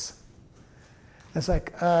Jesus. It's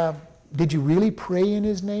like, did you really pray in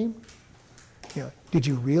his name? Did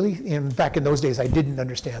you really? And back in those days, I didn't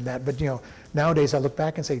understand that. But nowadays I look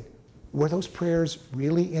back and say, were those prayers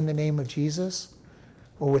really in the name of Jesus,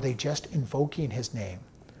 or were they just invoking his name?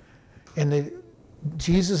 In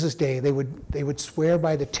Jesus' day, they would swear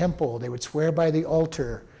by the temple. They would swear by the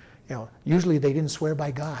altar. Usually they didn't swear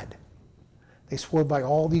by God. They swore by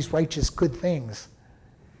all these righteous, good things.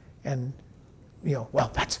 And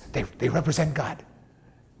well, they represent God.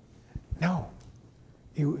 No.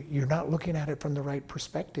 You're not looking at it from the right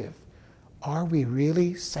perspective. Are we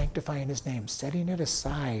really sanctifying his name, setting it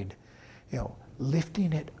aside,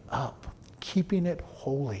 lifting it up, keeping it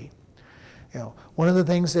holy? One of the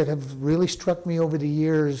things that have really struck me over the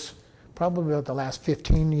years, probably about the last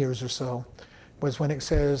 15 years or so, was when it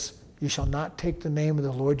says, you shall not take the name of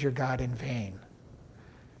the Lord your God in vain.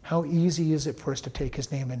 How easy is it for us to take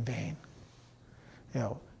his name in vain?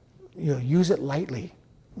 Use it lightly.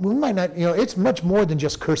 We might not, it's much more than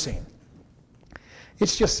just cursing.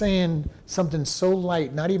 It's just saying something so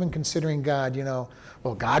light, not even considering God,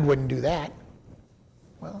 well, God wouldn't do that.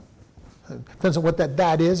 Well, it depends on what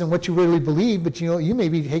that is and what you really believe, but you may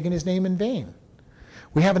be taking his name in vain.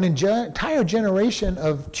 We have an entire generation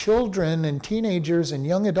of children and teenagers and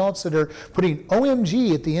young adults that are putting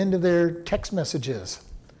OMG at the end of their text messages.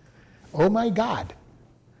 Oh my God.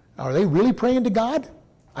 Are they really praying to God?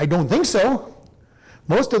 I don't think so.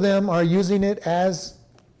 Most of them are using it as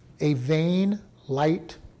a vain,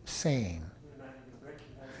 light saying.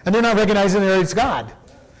 And they're not recognizing that it's God.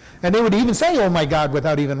 And they would even say, oh my God,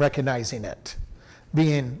 without even recognizing it,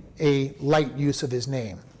 being a light use of his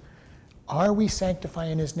name. Are we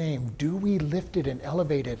sanctifying his name? Do we lift it and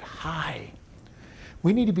elevate it high?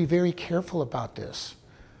 We need to be very careful about this.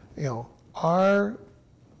 Are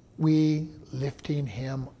we lifting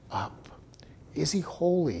him up? Is he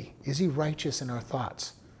holy? Is he righteous in our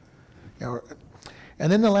thoughts? And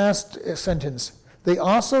then the last sentence, they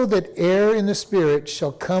also that err in the spirit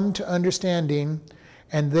shall come to understanding,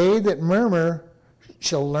 and they that murmur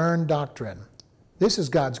shall learn doctrine. This is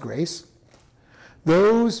God's grace.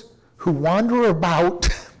 Those who wander about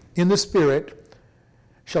in the spirit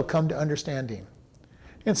shall come to understanding.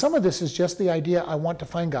 And some of this is just the idea, I want to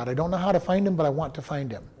find God. I don't know how to find him, but I want to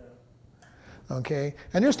find him. Okay?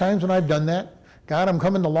 And there's times when I've done that. God, I'm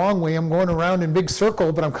coming the long way. I'm going around in big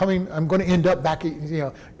circle, but I'm going to end up back,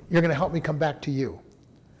 you're going to help me come back to you.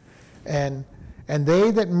 And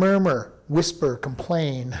they that murmur, whisper,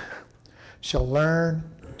 complain, shall learn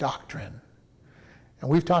doctrine. And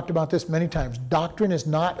we've talked about this many times. Doctrine is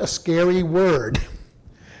not a scary word.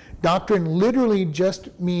 Doctrine literally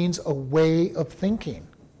just means a way of thinking.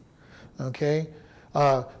 Okay?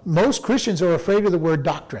 Most Christians are afraid of the word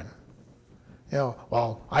doctrine.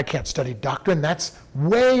 Well, I can't study doctrine. That's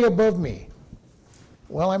way above me.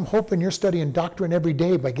 Well, I'm hoping you're studying doctrine every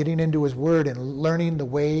day by getting into his word and learning the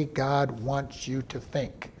way God wants you to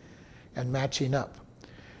think and matching up.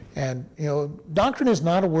 And, doctrine is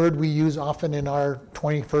not a word we use often in our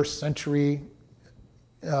 21st century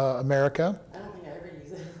America. I don't think I ever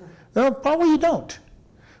use it. No, probably you don't.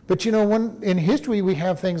 But, in history we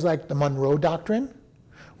have things like the Monroe Doctrine.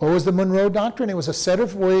 What was the Monroe Doctrine? It was a set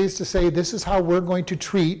of ways to say this is how we're going to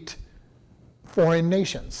treat foreign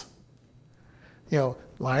nations.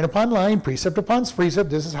 Line upon line, precept upon precept,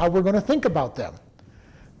 this is how we're going to think about them.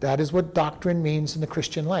 That is what doctrine means in the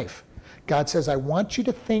Christian life. God says, I want you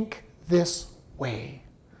to think this way.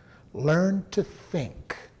 Learn to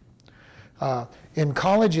think. In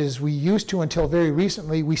colleges, we used to, until very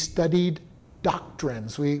recently, we studied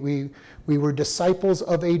doctrines. We were disciples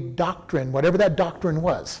of a doctrine, whatever that doctrine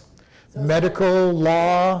was. So medical,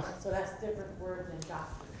 law. So that's a different word than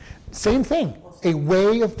doctrine. Same thing, a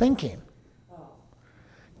way of thinking. Oh.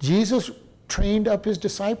 Jesus trained up his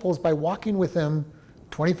disciples by walking with them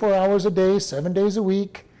 24 hours a day, 7 days a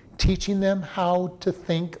week, teaching them how to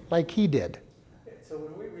think like he did. So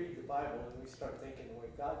when we read the Bible and we start thinking the way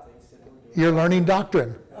God thinks, then we're doing You're learning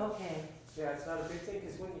doctrine. Okay. Yeah, it's not a big thing,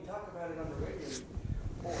 because when you talk about it on the radio,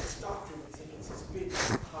 it's doctrine, we think it's this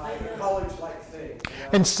big, high, college-like thing. You know?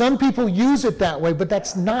 And some people use it that way, but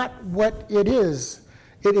that's not what it is.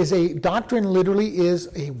 It is doctrine literally is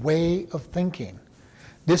a way of thinking.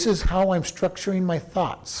 This is how I'm structuring my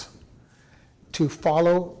thoughts to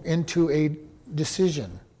follow into a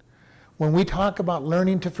decision. When we talk about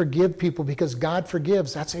learning to forgive people because God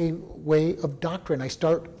forgives, that's a way of doctrine. I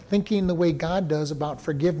start thinking the way God does about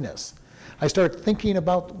forgiveness. I start thinking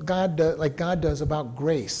about God like God does about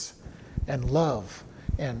grace and love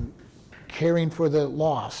and caring for the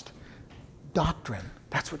lost. Doctrine.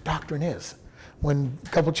 That's what doctrine is. When a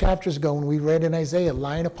couple chapters ago, when we read in Isaiah,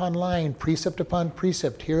 line upon line, precept upon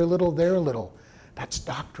precept, here a little, there a little, that's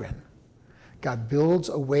doctrine. God builds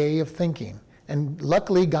a way of thinking. And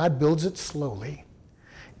luckily, God builds it slowly,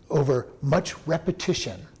 over much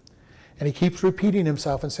repetition. And he keeps repeating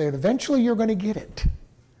himself and saying, eventually you're going to get it.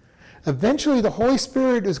 Eventually, the Holy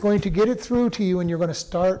Spirit is going to get it through to you, and you're going to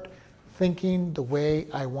start thinking the way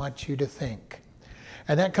I want you to think.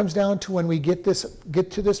 And that comes down to when we get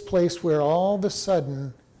to this place where all of a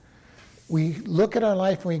sudden we look at our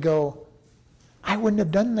life and we go, I wouldn't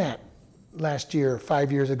have done that last year,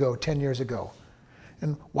 5 years ago, 10 years ago.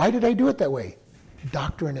 And why did I do it that way?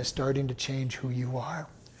 Doctrine is starting to change who you are.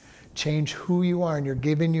 Change who you are, and you're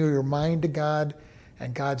giving your mind to God,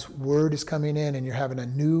 and God's word is coming in, and you're having a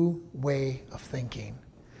new way of thinking.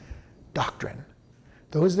 Doctrine.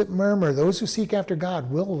 Those that murmur, those who seek after God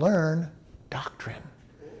will learn doctrine.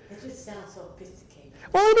 It just sounds so sophisticated.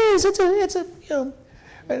 Well, it is. It's a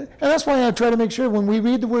and that's why I try to make sure when we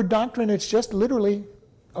read the word doctrine, it's just literally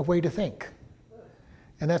a way to think.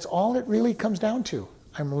 And that's all it really comes down to.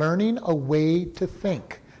 I'm learning a way to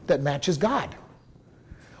think that matches God.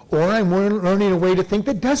 Or I'm learning a way to think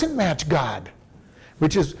that doesn't match God,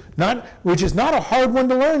 which is not a hard one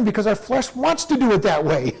to learn because our flesh wants to do it that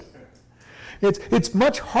way. It's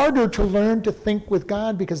much harder to learn to think with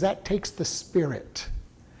God because that takes the Spirit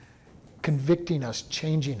convicting us,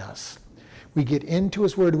 changing us. We get into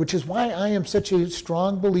his word, which is why I am such a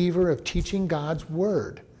strong believer of teaching God's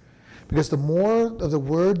word. Because the more of the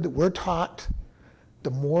word that we're taught,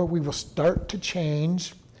 the more we will start to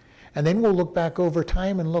change. And then we'll look back over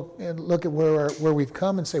time and look at where we've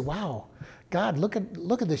come and say, wow, God, look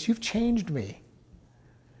at this. You've changed me.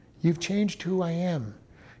 You've changed who I am.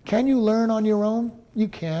 Can you learn on your own? You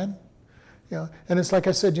can. And it's like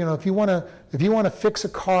I said, if you want to fix a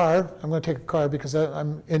car, I'm going to take a car because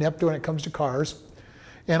I'm inept when it comes to cars.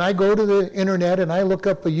 And I go to the internet and I look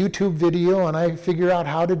up a YouTube video and I figure out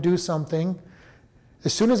how to do something.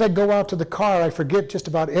 As soon as I go out to the car, I forget just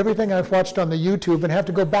about everything I've watched on the YouTube and have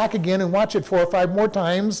to go back again and watch it 4 or 5 more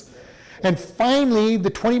times. And finally,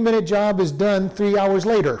 the 20-minute job is done 3 hours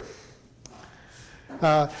later.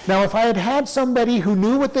 Now, if I had had somebody who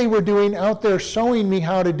knew what they were doing out there showing me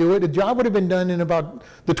how to do it, the job would have been done in about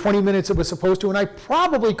the 20 minutes it was supposed to, and I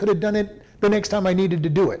probably could have done it the next time I needed to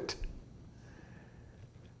do it.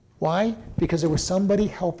 Why? Because there was somebody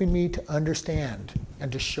helping me to understand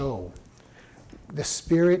and to show. The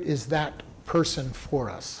Spirit is that person for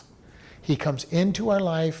us. He comes into our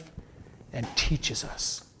life and teaches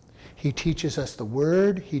us. He teaches us the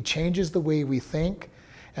Word. He changes the way we think.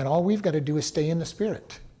 And all we've got to do is stay in the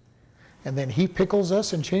Spirit. And then he pickles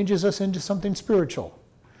us and changes us into something spiritual.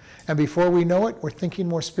 And before we know it, we're thinking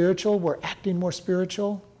more spiritual, we're acting more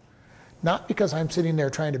spiritual. Not because I'm sitting there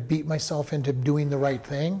trying to beat myself into doing the right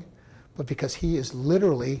thing, but because he is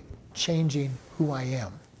literally changing who I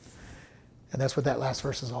am. And that's what that last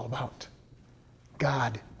verse is all about.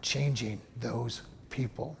 God changing those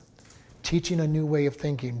people. Teaching a new way of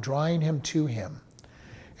thinking, drawing him to him.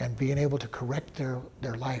 And being able to correct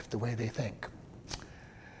their life the way they think.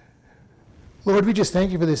 Lord, we just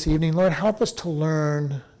thank you for this evening. Lord, help us to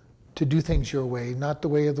learn to do things your way, not the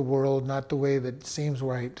way of the world, not the way that seems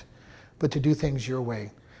right, but to do things your way.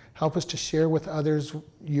 Help us to share with others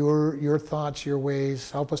your thoughts, your ways.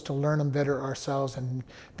 Help us to learn them better ourselves and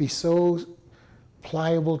be so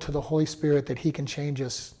pliable to the Holy Spirit that he can change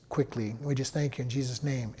us quickly. We just thank you in Jesus'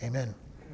 name. Amen.